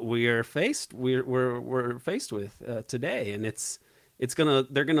is what we're faced with today. And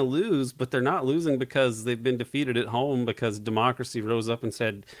they're gonna lose, but they're not losing because they've been defeated at home because democracy rose up and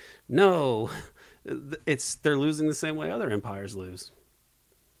said no. They're losing the same way other empires lose.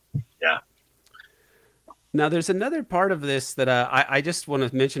 Yeah. Now, there's another part of this that I just want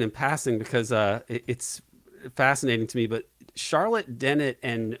to mention in passing because it's fascinating to me. But Charlotte Dennett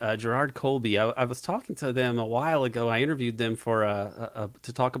and Gerard Colby, I was talking to them a while ago. I interviewed them for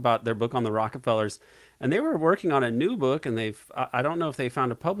to talk about their book on the Rockefellers, and they were working on a new book. And I don't know if they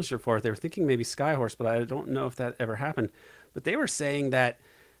found a publisher for it. They were thinking maybe Skyhorse, but I don't know if that ever happened. But they were saying that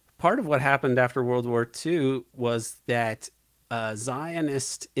part of what happened after World War II was that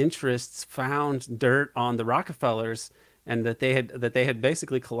Zionist interests found dirt on the Rockefellers, and that they had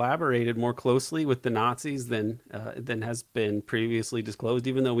basically collaborated more closely with the Nazis than has been previously disclosed.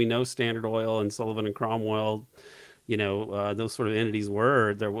 Even though we know Standard Oil and Sullivan and Cromwell, those sort of entities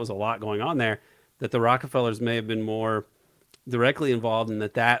there was a lot going on there. That the Rockefellers may have been more directly involved, and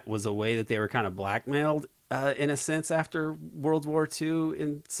that was a way that they were kind of blackmailed in a sense after World War II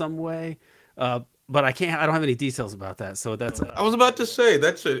in some way. But I don't have any details about that. So I was about to say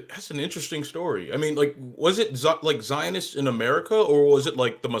that's an interesting story. I mean, like, was it like Zionists in America, or was it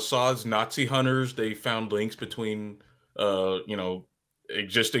like the Mossad's Nazi hunters? They found links between,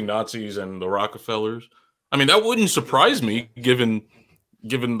 existing Nazis and the Rockefellers. I mean, that wouldn't surprise me given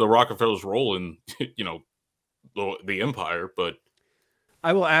the Rockefellers' role in, the empire, but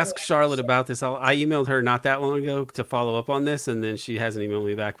I will ask Charlotte about this. I emailed her not that long ago to follow up on this, and then she hasn't emailed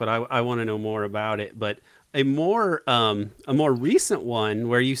me back. But I want to know more about it. But a more recent one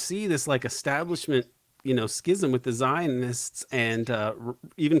where you see this like establishment, schism with the Zionists and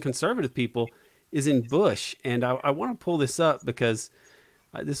even conservative people is in Bush. And I want to pull this up because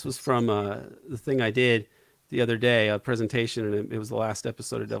this was from the thing I did the other day, a presentation, and it was the last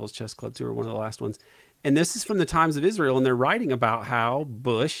episode of Devil's Chess Club 2, or one of the last ones. And this is from the Times of Israel, and they're writing about how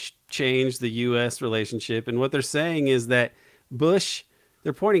Bush changed the U.S. relationship. And what they're saying is that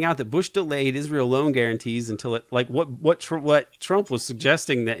they're pointing out that Bush delayed Israel loan guarantees until what Trump was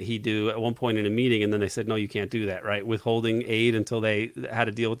suggesting that he do at one point in a meeting, and then they said, no, you can't do that, right? Withholding aid until they had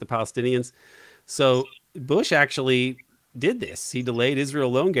to deal with the Palestinians. So Bush actually did this. He delayed Israel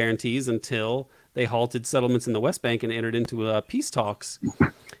loan guarantees until they halted settlements in the West Bank and entered into peace talks.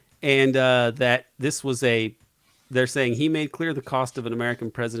 And that this was they're saying he made clear the cost of an American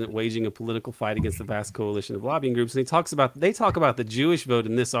president waging a political fight against the vast coalition of lobbying groups. And they talk about the Jewish vote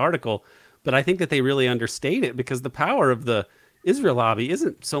in this article, but I think that they really understate it because the power of the Israel lobby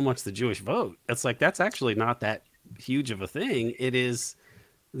isn't so much the Jewish vote. It's like, that's actually not that huge of a thing. It is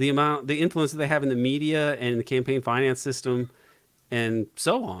the influence that they have in the media and the campaign finance system and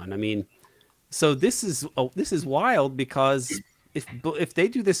so on. I mean, so this is wild because if they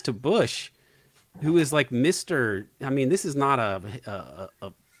do this to Bush, who is like Mr. I mean, this is not a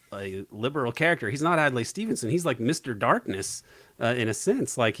liberal character. He's not Adlai Stevenson. He's like Mr. Darkness in a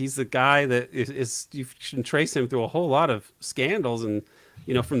sense. Like, he's the guy that is you can trace him through a whole lot of scandals, and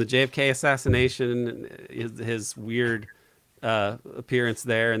from the JFK assassination, his weird appearance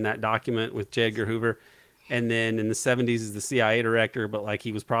there in that document with J. Edgar Hoover, and then in the 70s is the CIA director, but like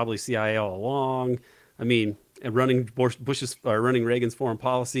he was probably CIA all along. I mean, running Reagan's foreign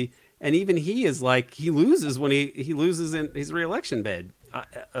policy, and even he is like, he loses when he loses in his reelection bid.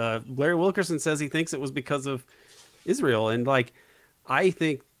 Larry Wilkerson says he thinks it was because of Israel, and like, I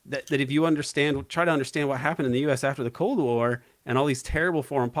think that if you try to understand what happened in the U.S. after the Cold War and all these terrible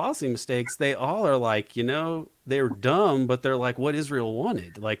foreign policy mistakes, they all are like, they were dumb, but they're like what Israel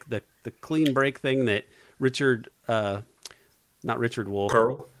wanted, like the clean break thing that Richard Pearl.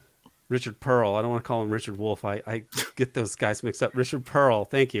 I don't want to call him Richard Wolff. I get those guys mixed up. Richard Pearl,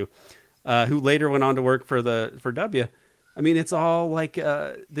 thank you, who later went on to work for W. I mean, it's all like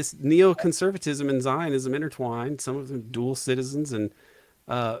this neoconservatism and Zionism intertwined. Some of them dual citizens, and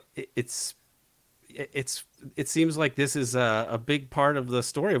it seems like this is a big part of the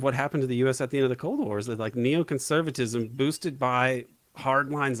story of what happened to the U.S. at the end of the Cold War. Is that like neoconservatism boosted by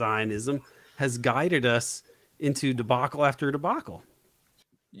hardline Zionism has guided us into debacle after debacle.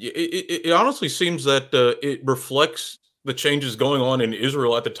 It honestly seems that it reflects the changes going on in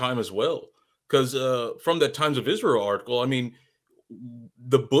Israel at the time as well. Because from that Times of Israel article, I mean,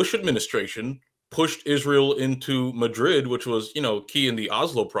 the Bush administration pushed Israel into Madrid, which was, key in the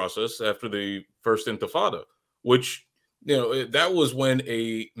Oslo process after the first Intifada, which, that was when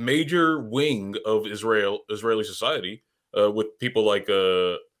a major wing of Israeli society, with people like,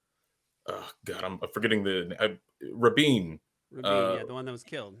 God, I'm forgetting Rabin. Rabin, the one that was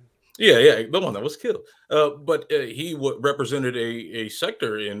killed. Yeah, the one that was killed. But he represented a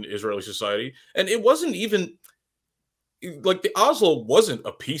sector in Israeli society, and it wasn't even like the Oslo wasn't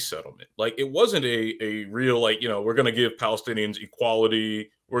a peace settlement. Like it wasn't a real we're going to give Palestinians equality.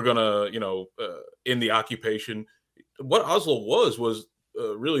 We're going to end the occupation. What Oslo was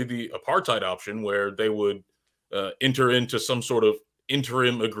really the apartheid option, where they would enter into some sort of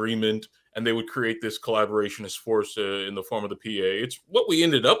interim agreement, and they would create this collaborationist force in the form of the PA. It's what we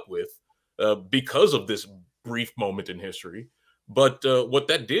ended up with because of this brief moment in history. But what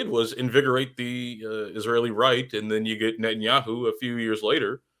that did was invigorate the Israeli right, and then you get Netanyahu a few years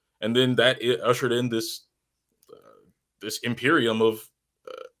later, and then that ushered in this imperium of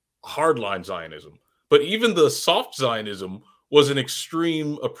hardline Zionism. But even the soft Zionism was an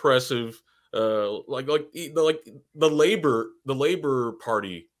extreme oppressive, like the Labor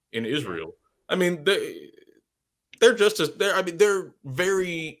Party in Israel. I mean, they're just as they're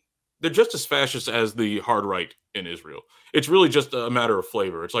just as fascist as the hard right in Israel. It's really just a matter of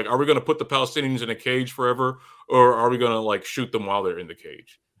flavor. It's like, are we going to put the Palestinians in a cage forever, or are we going to shoot them while they're in the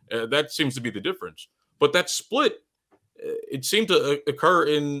cage? That seems to be the difference. But that split, it seemed to occur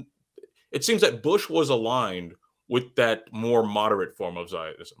in. It seems that Bush was aligned with that more moderate form of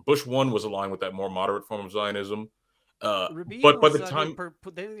Zionism. Bush 1 was aligned with that more moderate form of Zionism. But by the time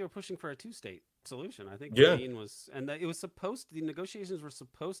they were pushing for a two-state solution, I think Rabin was, and it was the negotiations were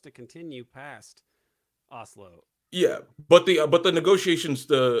supposed to continue past Oslo. Yeah, but the negotiations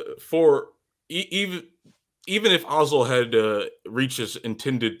for even if Oslo had reached its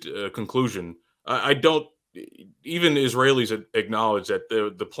intended conclusion, I don't. Even Israelis acknowledge that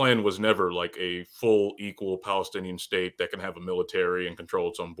the plan was never like a full equal Palestinian state that can have a military and control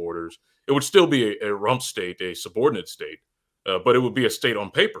its own borders. It would still be a rump state, a subordinate state, but it would be a state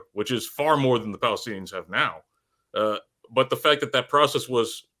on paper, which is far more than the Palestinians have now. But the fact that process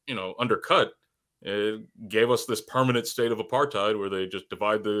was, undercut, gave us this permanent state of apartheid where they just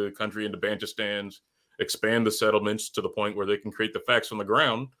divide the country into Bantustans, expand the settlements to the point where they can create the facts on the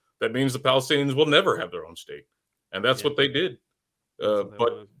ground. That means the Palestinians will never have their own state, and that's what they did.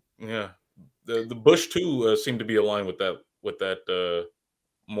 But the Bush too seemed to be aligned with that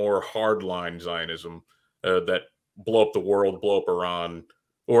more hardline Zionism that blow up the world, blow up Iran,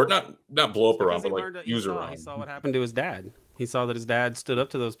 or not blow up Iran, but use Iran. He saw what happened to his dad. He saw that his dad stood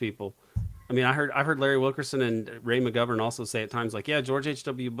up to those people. I mean, I've heard Larry Wilkerson and Ray McGovern also say at times George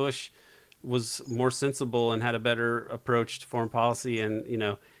H.W. Bush was more sensible and had a better approach to foreign policy,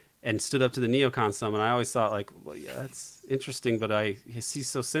 and stood up to the neocon some. And I always thought that's interesting, but he's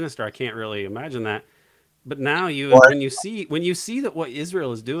so sinister, I can't really imagine that. But now when you see that what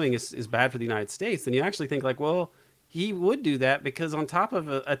Israel is doing is bad for the United States, then you actually think he would do that, because on top of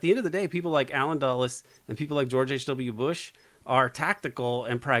it, at the end of the day, people like Alan Dulles and people like George H.W. Bush are tactical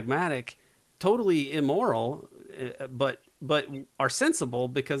and pragmatic, totally immoral, but are sensible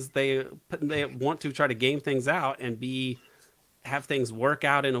because they want to try to game things out and have things work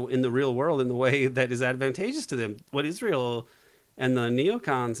out in the real world in the way that is advantageous to them. What Israel and the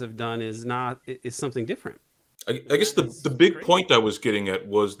neocons have done is something different. I guess the big point I was getting at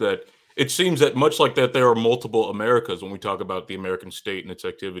was that it seems that much like that, there are multiple Americas when we talk about the American state and its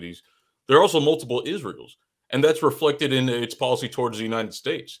activities. There are also multiple Israels, and that's reflected in its policy towards the United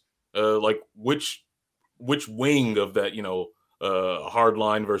States. Which wing of that,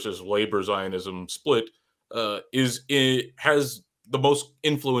 hardline versus labor Zionism split has the most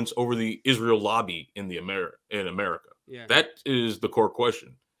influence over the Israel lobby in America. Yeah. That is the core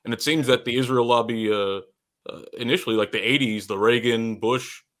question. And it seems that the Israel lobby, initially, like the 80s, the Reagan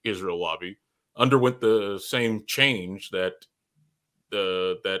Bush Israel lobby underwent the same change that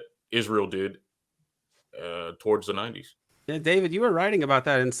Israel did towards the 90s. Yeah, David, you were writing about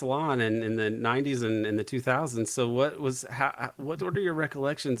that in Salon in the 90s and in the 2000s. So what are your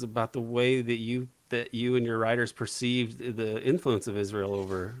recollections about the way that you and your writers perceived the influence of Israel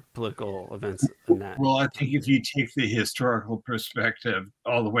over political events in that? Well, I think if you take the historical perspective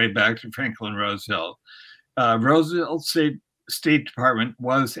all the way back to Franklin Roosevelt, Roosevelt State Department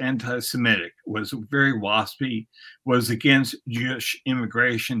was anti-Semitic, was very waspy, was against Jewish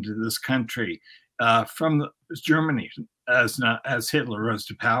immigration to this country from Germany as Hitler rose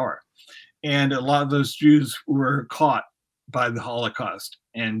to power. And a lot of those Jews were caught by the Holocaust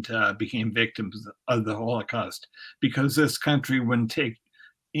and became victims of the Holocaust because this country wouldn't take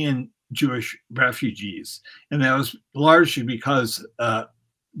in Jewish refugees. And that was largely because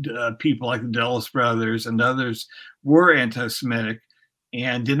people like the Dulles brothers and others were anti-Semitic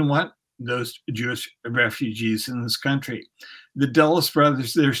and didn't want those Jewish refugees in this country. The Dulles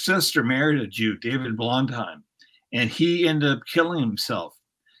brothers, their sister married a Jew, David Blondheim, and he ended up killing himself.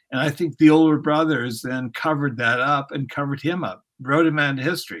 And I think the older brothers then covered that up and covered him up, wrote him out of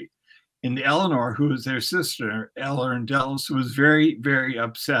history. And Eleanor, who was their sister, Eleanor Dulles, was very, very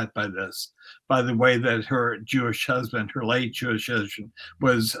upset by this, by the way that her Jewish husband, her late Jewish husband,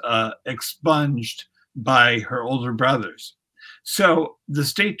 was expunged by her older brothers. So the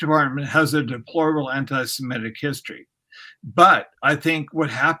State Department has a deplorable anti-Semitic history. But I think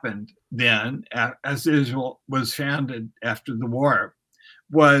what happened then, as Israel was founded after the war,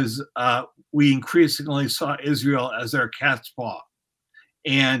 was we increasingly saw Israel as our cat's paw,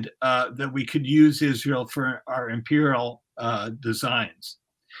 and that we could use Israel for our imperial designs.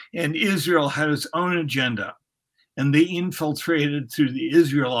 And Israel had its own agenda, and they infiltrated through the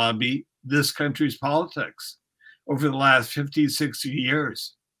Israel lobby this country's politics over the last 50, 60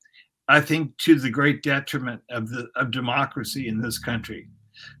 years. I think to the great detriment of democracy in this country,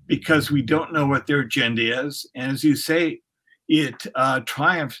 because we don't know what their agenda is. And as you say, it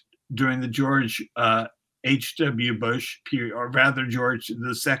triumphed during the George H.W. Bush period, or rather George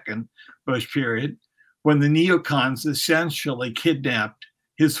II Bush period, when the neocons essentially kidnapped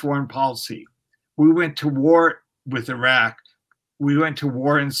his foreign policy. We went to war with Iraq. We went to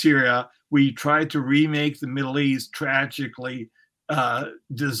war in Syria. We tried to remake the Middle East tragically,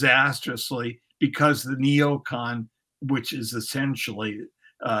 disastrously, because the neocon, which is essentially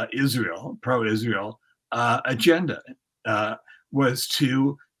Israel, pro-Israel agenda, was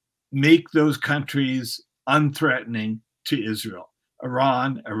to make those countries unthreatening to Israel,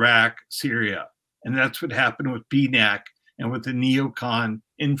 Iran, Iraq, Syria. And that's what happened with BNAC and with the neocon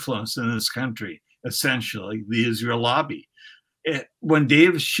influence in this country, essentially the Israel lobby. When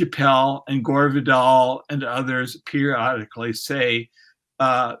Dave Chappelle and Gore Vidal and others periodically say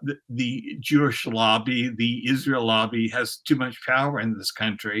the Jewish lobby, the Israel lobby has too much power in this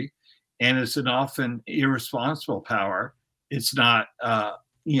country, and it's an often irresponsible power. It's not,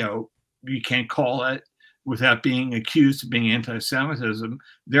 you can't call it without being accused of being anti-Semitism.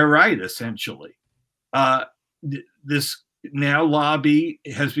 They're right, essentially. This now lobby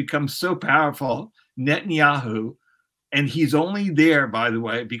has become so powerful, Netanyahu, and he's only there, by the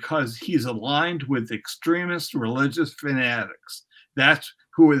way, because he's aligned with extremist religious fanatics. That's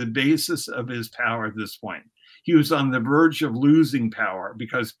who are the basis of his power at this point. He was on the verge of losing power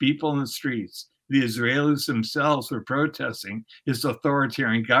because people in the streets, the Israelis themselves, were protesting his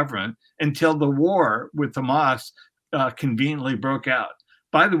authoritarian government until the war with Hamas conveniently broke out.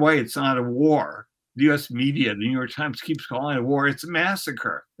 By the way, it's not a war. The U.S. media, the New York Times, keeps calling it a war. It's a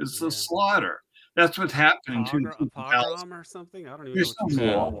massacre. It's a slaughter. That's what's happening to a pogrom or something. I don't even know what you're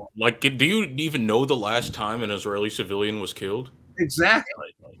saying. Like, do you even know the last time an Israeli civilian was killed?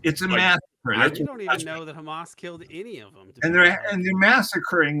 Exactly. It's a massacre. I don't even know that Hamas killed any of them. And they're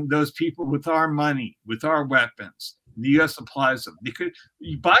massacring those people with our money, with our weapons. The U.S. supplies them.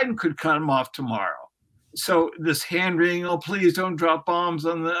 Biden could cut them off tomorrow. So this hand-wringing, oh, please don't drop bombs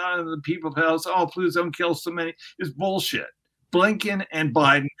on the People's Palace. Oh, please don't kill so many, is bullshit. Blinken and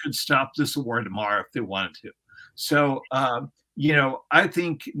Biden could stop this war tomorrow if they wanted to. So, I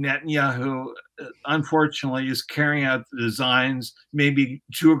think Netanyahu, unfortunately, is carrying out the designs maybe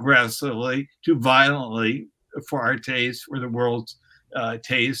too aggressively, too violently for our taste, for the world's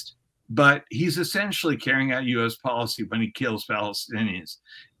taste. But he's essentially carrying out U.S. policy when he kills Palestinians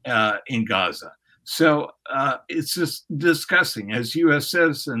in Gaza. So it's just disgusting. As a U.S.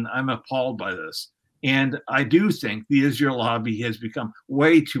 citizen, I'm appalled by this. And I do think the Israel lobby has become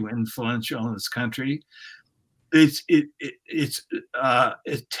way too influential in this country. It's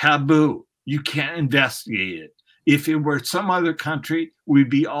taboo. You can't investigate it. If it were some other country,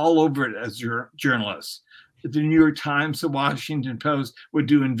 we'd be all over it as journalists. The New York Times, the Washington Post would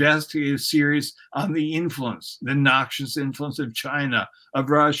do investigative series on the influence, the noxious influence of China,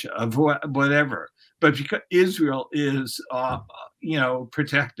 of Russia, of whatever. But because Israel is,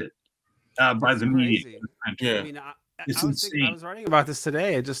 protected by the media. Yeah. I mean, I was writing about this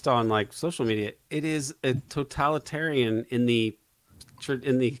today, just on social media. It is a totalitarian in the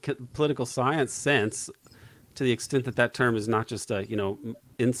political science sense. to the extent that that term is not just a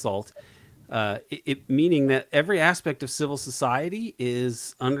insult, meaning that every aspect of civil society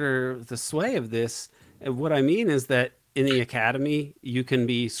is under the sway of this. And what I mean is that in the academy, you can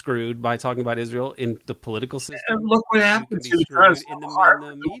be screwed by talking about Israel. In the political system, and look what happened to in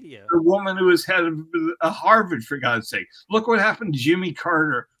the media. The woman who was head of Harvard, for God's sake. Look what happened to Jimmy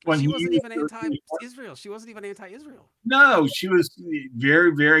Carter when she wasn't even anti-Israel. She wasn't even anti-Israel. No, she was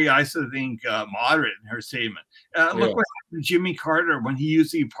very, very, I think, moderate in her statement. Look what happened to Jimmy Carter when he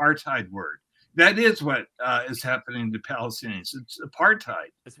used the apartheid word. That is what is happening to Palestinians. It's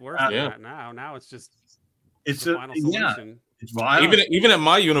apartheid. It's worse than that now. Now it's just it's a final solution. Yeah, it's violent. Even at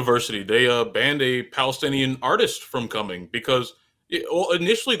my university, they banned a Palestinian artist from coming because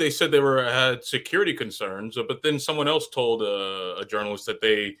initially they said they had security concerns, but then someone else told a journalist that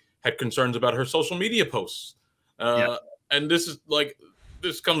they had concerns about her social media posts. And this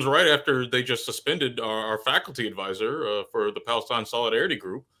comes right after they just suspended our faculty advisor for the Palestine Solidarity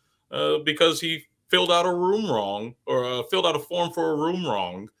Group because he filled out a room wrong or filled out a form for a room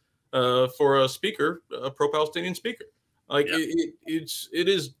wrong for a speaker, a pro-Palestinian speaker. It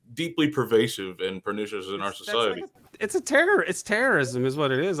is deeply pervasive and pernicious in our society. It's terrorism is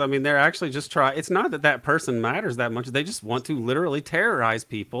what it is. I mean, they're actually just it's not that person matters that much. They just want to literally terrorize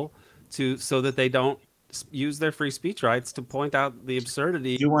people so that they don't use their free speech rights to point out the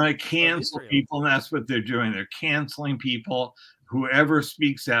absurdity. You want to cancel people, and that's what they're doing. They're canceling people, whoever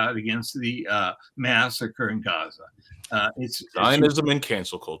speaks out against the massacre in Gaza. It's Zionism and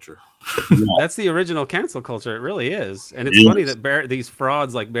cancel culture. That's the original cancel culture. It really is. And it's funny that these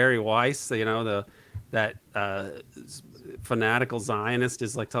frauds like Barry Weiss, that fanatical Zionist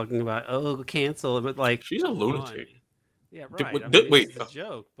is like talking about, cancel, but like she's a lunatic. Yeah, right. Wait, it's a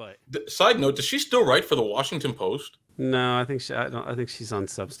joke, but side note, does she still write for the Washington Post? No, I think she's on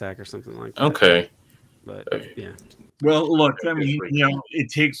Substack or something like that. Okay. But yeah. Well, look, I mean, it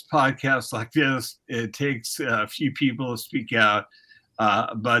takes podcasts like this. It takes a few people to speak out.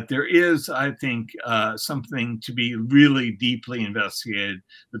 But there is, I think, something to be really deeply investigated.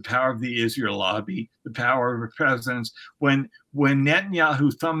 The power of the Israel lobby, the power of the presidents. When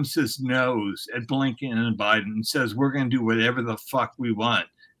Netanyahu thumbs his nose at Blinken and Biden and says, we're going to do whatever the fuck we want,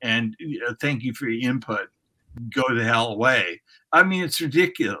 and thank you for your input, go the hell away. I mean, it's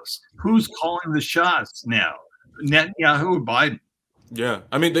ridiculous. Who's calling the shots now? Netanyahu or Biden? Yeah.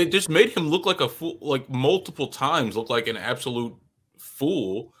 I mean, they just made him look like a fool, like multiple times, look like an absolute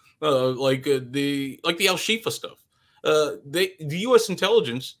fool, like the Al Shifa stuff. The U.S.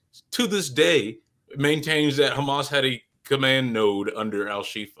 intelligence to this day maintains that Hamas had a command node under Al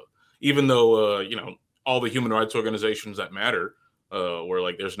Shifa, even though all the human rights organizations that matter were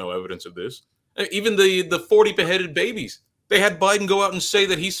like, there's no evidence of this. Even the 40 beheaded babies, they had Biden go out and say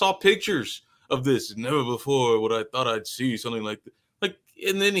that he saw pictures of this. Never before would I thought I'd see something like that.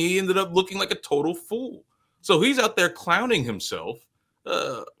 And then he ended up looking like a total fool. So he's out there clowning himself.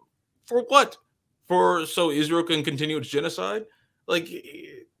 For what? So Israel can continue its genocide? Like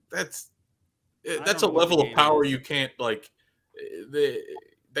that's a level of power you can't that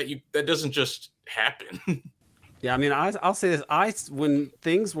doesn't just happen. Yeah, I mean, I'll say this. When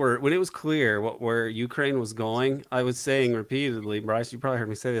it was clear where Ukraine was going, I was saying repeatedly, Bryce, you probably heard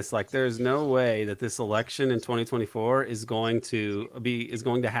me say this, like, there's no way that this election in 2024 is going to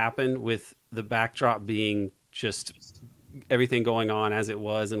happen with the backdrop being just everything going on as it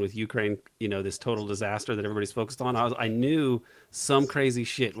was, and with Ukraine, this total disaster that everybody's focused on. I knew some crazy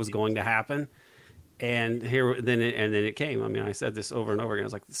shit was going to happen. And then it came. I mean, I said this over and over again. I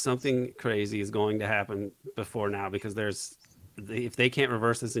was like, something crazy is going to happen before now, because if they can't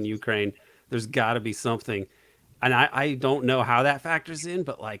reverse this in Ukraine, there's got to be something. And I don't know how that factors in,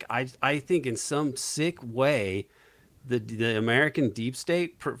 but like I think in some sick way, the American deep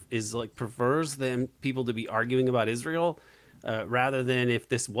state prefers people to be arguing about Israel. Rather than if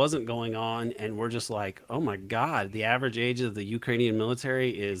this wasn't going on and we're just like, oh my God, the average age of the Ukrainian military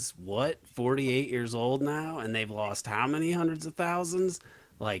is 48 years old now, and they've lost how many hundreds of thousands?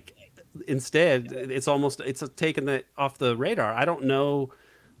 Like, instead, it's taken that off the radar. I don't know.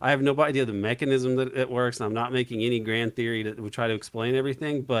 I have no idea the mechanism that it works, and I'm not making any grand theory that would try to explain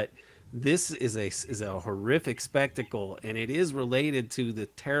everything, but this is a horrific spectacle, and it is related to the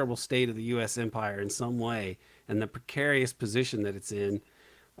terrible state of the U.S. empire in some way, and the precarious position that it's in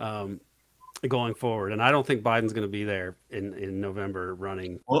going forward. And I don't think Biden's going to be there in November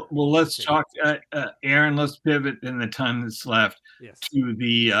running. Well, let's talk, Aaron, let's pivot in the time that's left to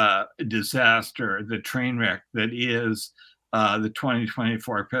the disaster, the train wreck that is the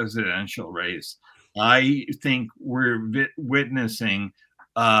 2024 presidential race. I think we're witnessing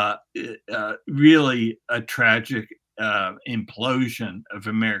really a tragic implosion of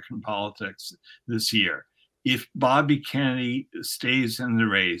American politics this year. If Bobby Kennedy stays in the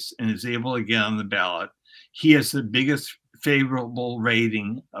race and is able to get on the ballot, he has the biggest favorable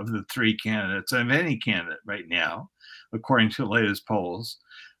rating of the three candidates, of any candidate right now, according to the latest polls.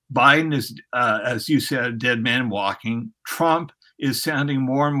 Biden is, as you said, a dead man walking. Trump is sounding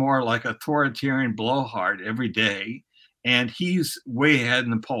more and more like authoritarian blowhard every day, and he's way ahead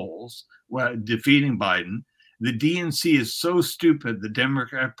in the polls, defeating Biden. The DNC is so stupid, the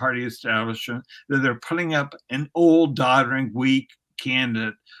Democratic Party establishment, that they're putting up an old, doddering, weak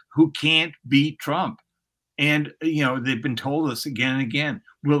candidate who can't beat Trump. And, they've been told this again and again.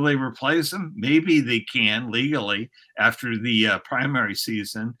 Will they replace him? Maybe they can legally after the primary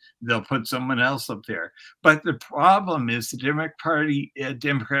season. They'll put someone else up there. But the problem is the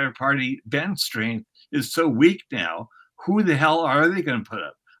Democratic Party bench strength is so weak now. Who the hell are they going to put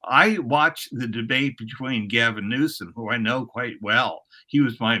up? I watched the debate between Gavin Newsom, who I know quite well. He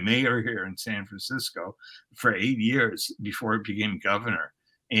was my mayor here in San Francisco for 8 years before he became governor.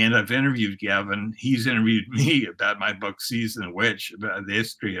 And I've interviewed Gavin. He's interviewed me about my book, Season of Witch, about the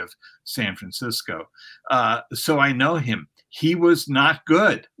history of San Francisco. So I know him. He was not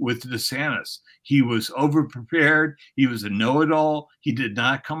good with DeSantis. He was overprepared. He was a know-it-all. He did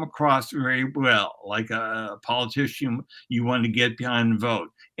not come across very well, like a politician you want to get behind and vote.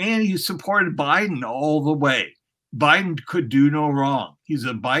 And he supported Biden all the way. Biden could do no wrong. He's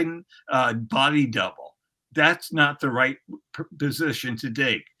a Biden body double. That's not the right position to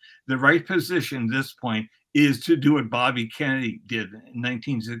take. The right position at this point is to do what Bobby Kennedy did in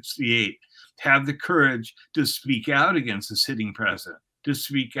 1968, have the courage to speak out against the sitting president, to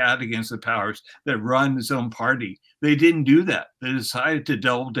speak out against the powers that run his own party. They didn't do that. They decided to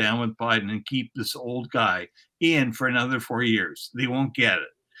double down with Biden and keep this old guy in for another 4 years. They won't get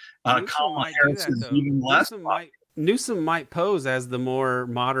it. Kamala Harris is even less. Newsom might pose as the more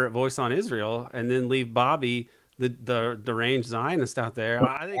moderate voice on Israel, and then leave Bobby, the deranged Zionist out there.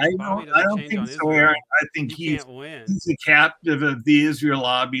 I don't think so, Aaron. I think he's a captive of the Israel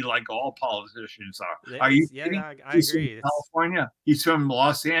lobby, like all politicians are. Are you kidding? I agree. From California. He's from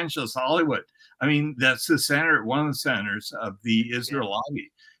Los Angeles, Hollywood. I mean, that's the center, one of the centers of the Israel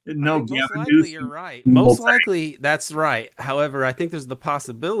lobby. No, most likely you're right. Most likely that's right. However, I think there's the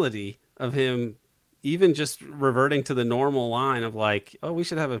possibility of him even just reverting to the normal line of like, oh, we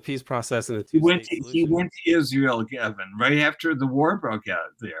should have a peace process and a two-state solution. He went to Israel, Gavin, right after the war broke out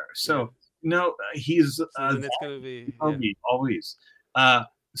there. So no, he's then it's going to be always.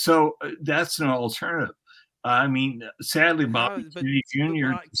 So that's an alternative. I mean, sadly, Bobby Kennedy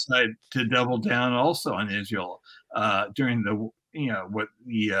Jr. decided to double down also on Israel during the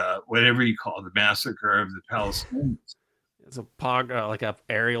whatever you call it, the massacre of the Palestinians. It's a like a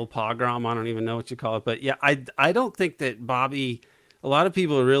aerial pogrom. I don't even know what you call it, but yeah, I don't think that Bobby. A lot of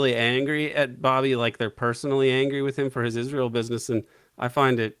people are really angry at Bobby, like they're personally angry with him for his Israel business, and I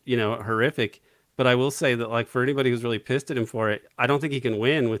find it horrific. But I will say that, like, for anybody who's really pissed at him for it, I don't think he can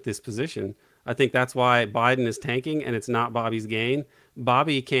win with this position. I think that's why Biden is tanking, and it's not Bobby's gain.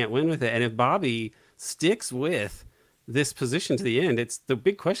 Bobby can't win with it, and if Bobby sticks with this position to the end, it's the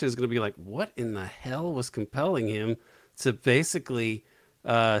big question is going to be like, what in the hell was compelling him to basically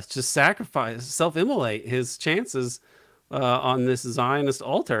just sacrifice, self-immolate his chances on this Zionist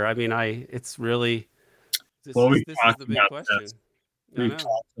altar? I mean, it's really this is the big question. We've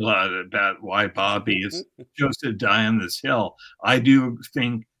talked a lot about why Bobby is chose to die on this hill. I do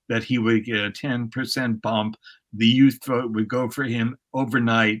think that he would get a 10% bump. The youth vote would go for him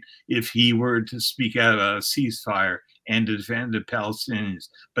overnight if he were to speak out about a ceasefire and to defend the Palestinians.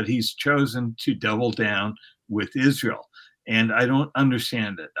 But he's chosen to double down with Israel. And I don't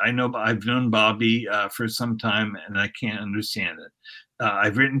understand it. I know I've known Bobby for some time, and I can't understand it.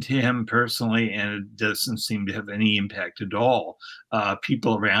 I've written to him personally, and it doesn't seem to have any impact at all.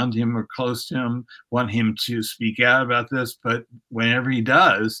 People around him or close to him want him to speak out about this, but whenever he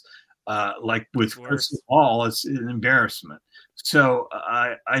does, like with Chris Paul, it's an embarrassment. So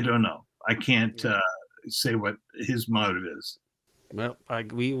I don't know. I can't say what his motive is. Well,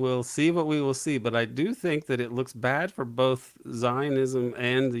 we will see what we will see, but I do think that it looks bad for both Zionism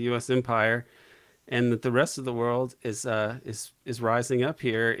and the U.S. empire, and that the rest of the world is rising up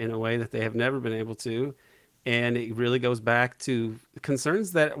here in a way that they have never been able to. And it really goes back to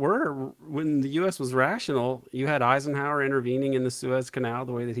concerns that were when the U.S. was rational. You had Eisenhower intervening in the Suez Canal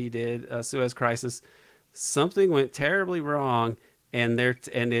the way that he did, Suez Crisis. Something went terribly wrong, and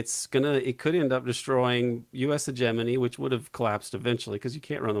it could end up destroying U.S. hegemony, which would have collapsed eventually because you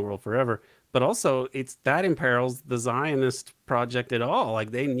can't run the world forever. but also that imperils the Zionist project at all.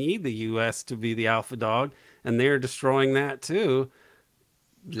 Like they need the U.S. to be the alpha dog, and they're destroying that too.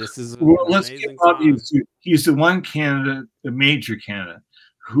 This is an Let's give amazing Bob. time. He's the one candidate, the major candidate,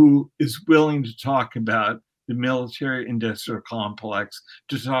 who is willing to talk about the military industrial complex,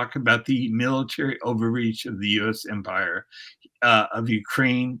 to talk about the military overreach of the U.S. empire, of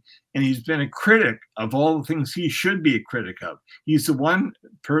Ukraine. And he's been a critic of all the things he should be a critic of. He's the one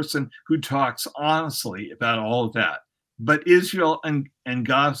person who talks honestly about all of that. But Israel and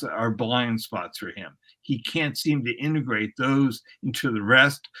Gaza are blind spots for him. He can't seem to integrate those into the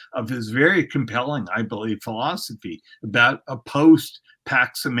rest of his very compelling, I believe, philosophy about a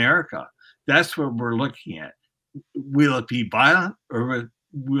post-Pax America. That's what we're looking at. Will it be violent, or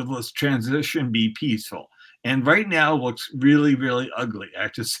will this transition be peaceful? And right now it looks really, really ugly, I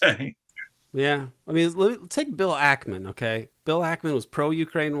have to say. Yeah. I mean, take Bill Ackman, okay? Bill Ackman was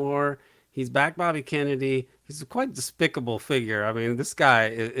pro-Ukraine war. He's backed Bobby Kennedy. He's a quite despicable figure. I mean, this guy,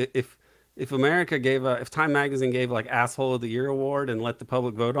 if if Time Magazine gave like Asshole of the Year award and let the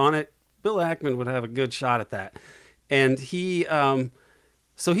public vote on it, Bill Ackman would have a good shot at that. And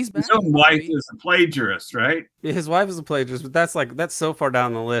so he's his own wife is a plagiarist, right? His wife is a plagiarist, but that's so far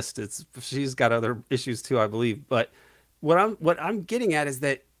down the list. She's got other issues too, I believe. But what I'm getting at is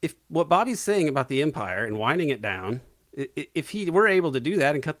that if what Bobby's saying about the empire and winding it down, if he were able to do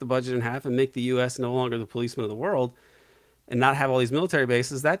that and cut the budget in half and make the U.S. no longer the policeman of the world and not have all these military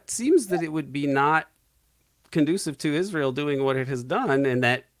bases, that seems that it would be not conducive to Israel doing what it has done, and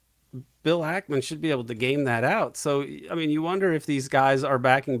that Bill Ackman should be able to game that out. So, I mean, you wonder if these guys are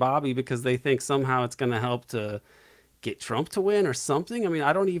backing Bobby because they think somehow it's going to help to get Trump to win or something. I mean,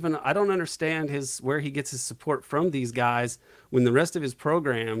 I don't understand where he gets his support from these guys when the rest of his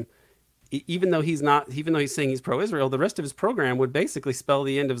program, even though he's saying he's pro-Israel, the rest of his program would basically spell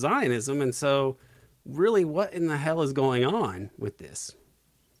the end of Zionism. And so really, what in the hell is going on with this?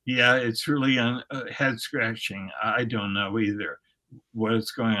 Yeah, it's really head scratching. I don't know either what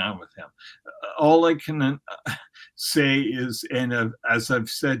is going on with him. All I can say is, and as I've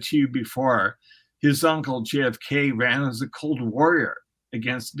said to you before, his uncle JFK ran as a Cold Warrior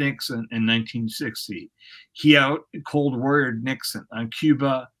against Nixon in 1960. He out Cold Warriored Nixon on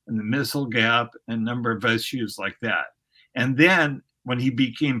Cuba and the missile gap and a number of issues like that. And then when he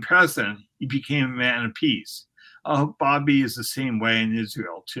became president, he became a man of peace. I hope Bobby is the same way in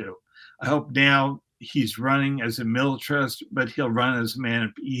Israel too. I hope now he's running as a militarist, but he'll run as a man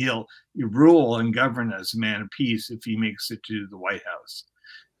of, he'll rule and govern as a man of peace if he makes it to the White House.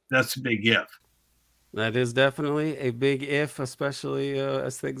 That's a big if. That is definitely a big if, especially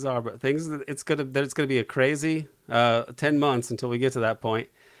as things are. But it's gonna be a crazy 10 months until we get to that point.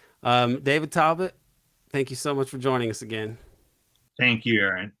 David Talbot, thank you so much for joining us again. Thank you,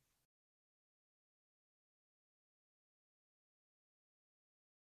 Aaron.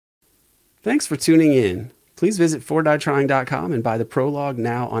 Thanks for tuning in. Please visit ForDieTrying.com and buy the prologue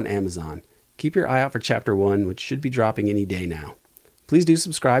now on Amazon. Keep your eye out for Chapter 1, which should be dropping any day now. Please do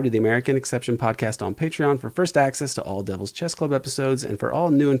subscribe to the American Exception podcast on Patreon for first access to all Devil's Chess Club episodes and for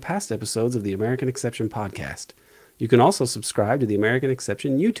all new and past episodes of the American Exception podcast. You can also subscribe to the American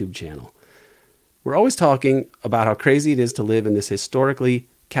Exception YouTube channel. We're always talking about how crazy it is to live in this historically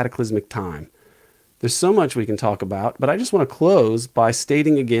cataclysmic time. There's so much we can talk about, but I just want to close by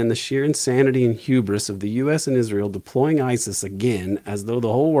stating again the sheer insanity and hubris of the U.S. and Israel deploying ISIS again as though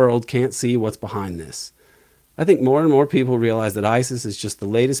the whole world can't see what's behind this. I think more and more people realize that ISIS is just the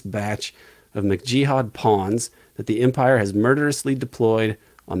latest batch of McJihad pawns that the empire has murderously deployed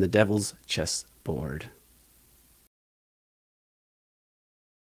on the devil's chessboard.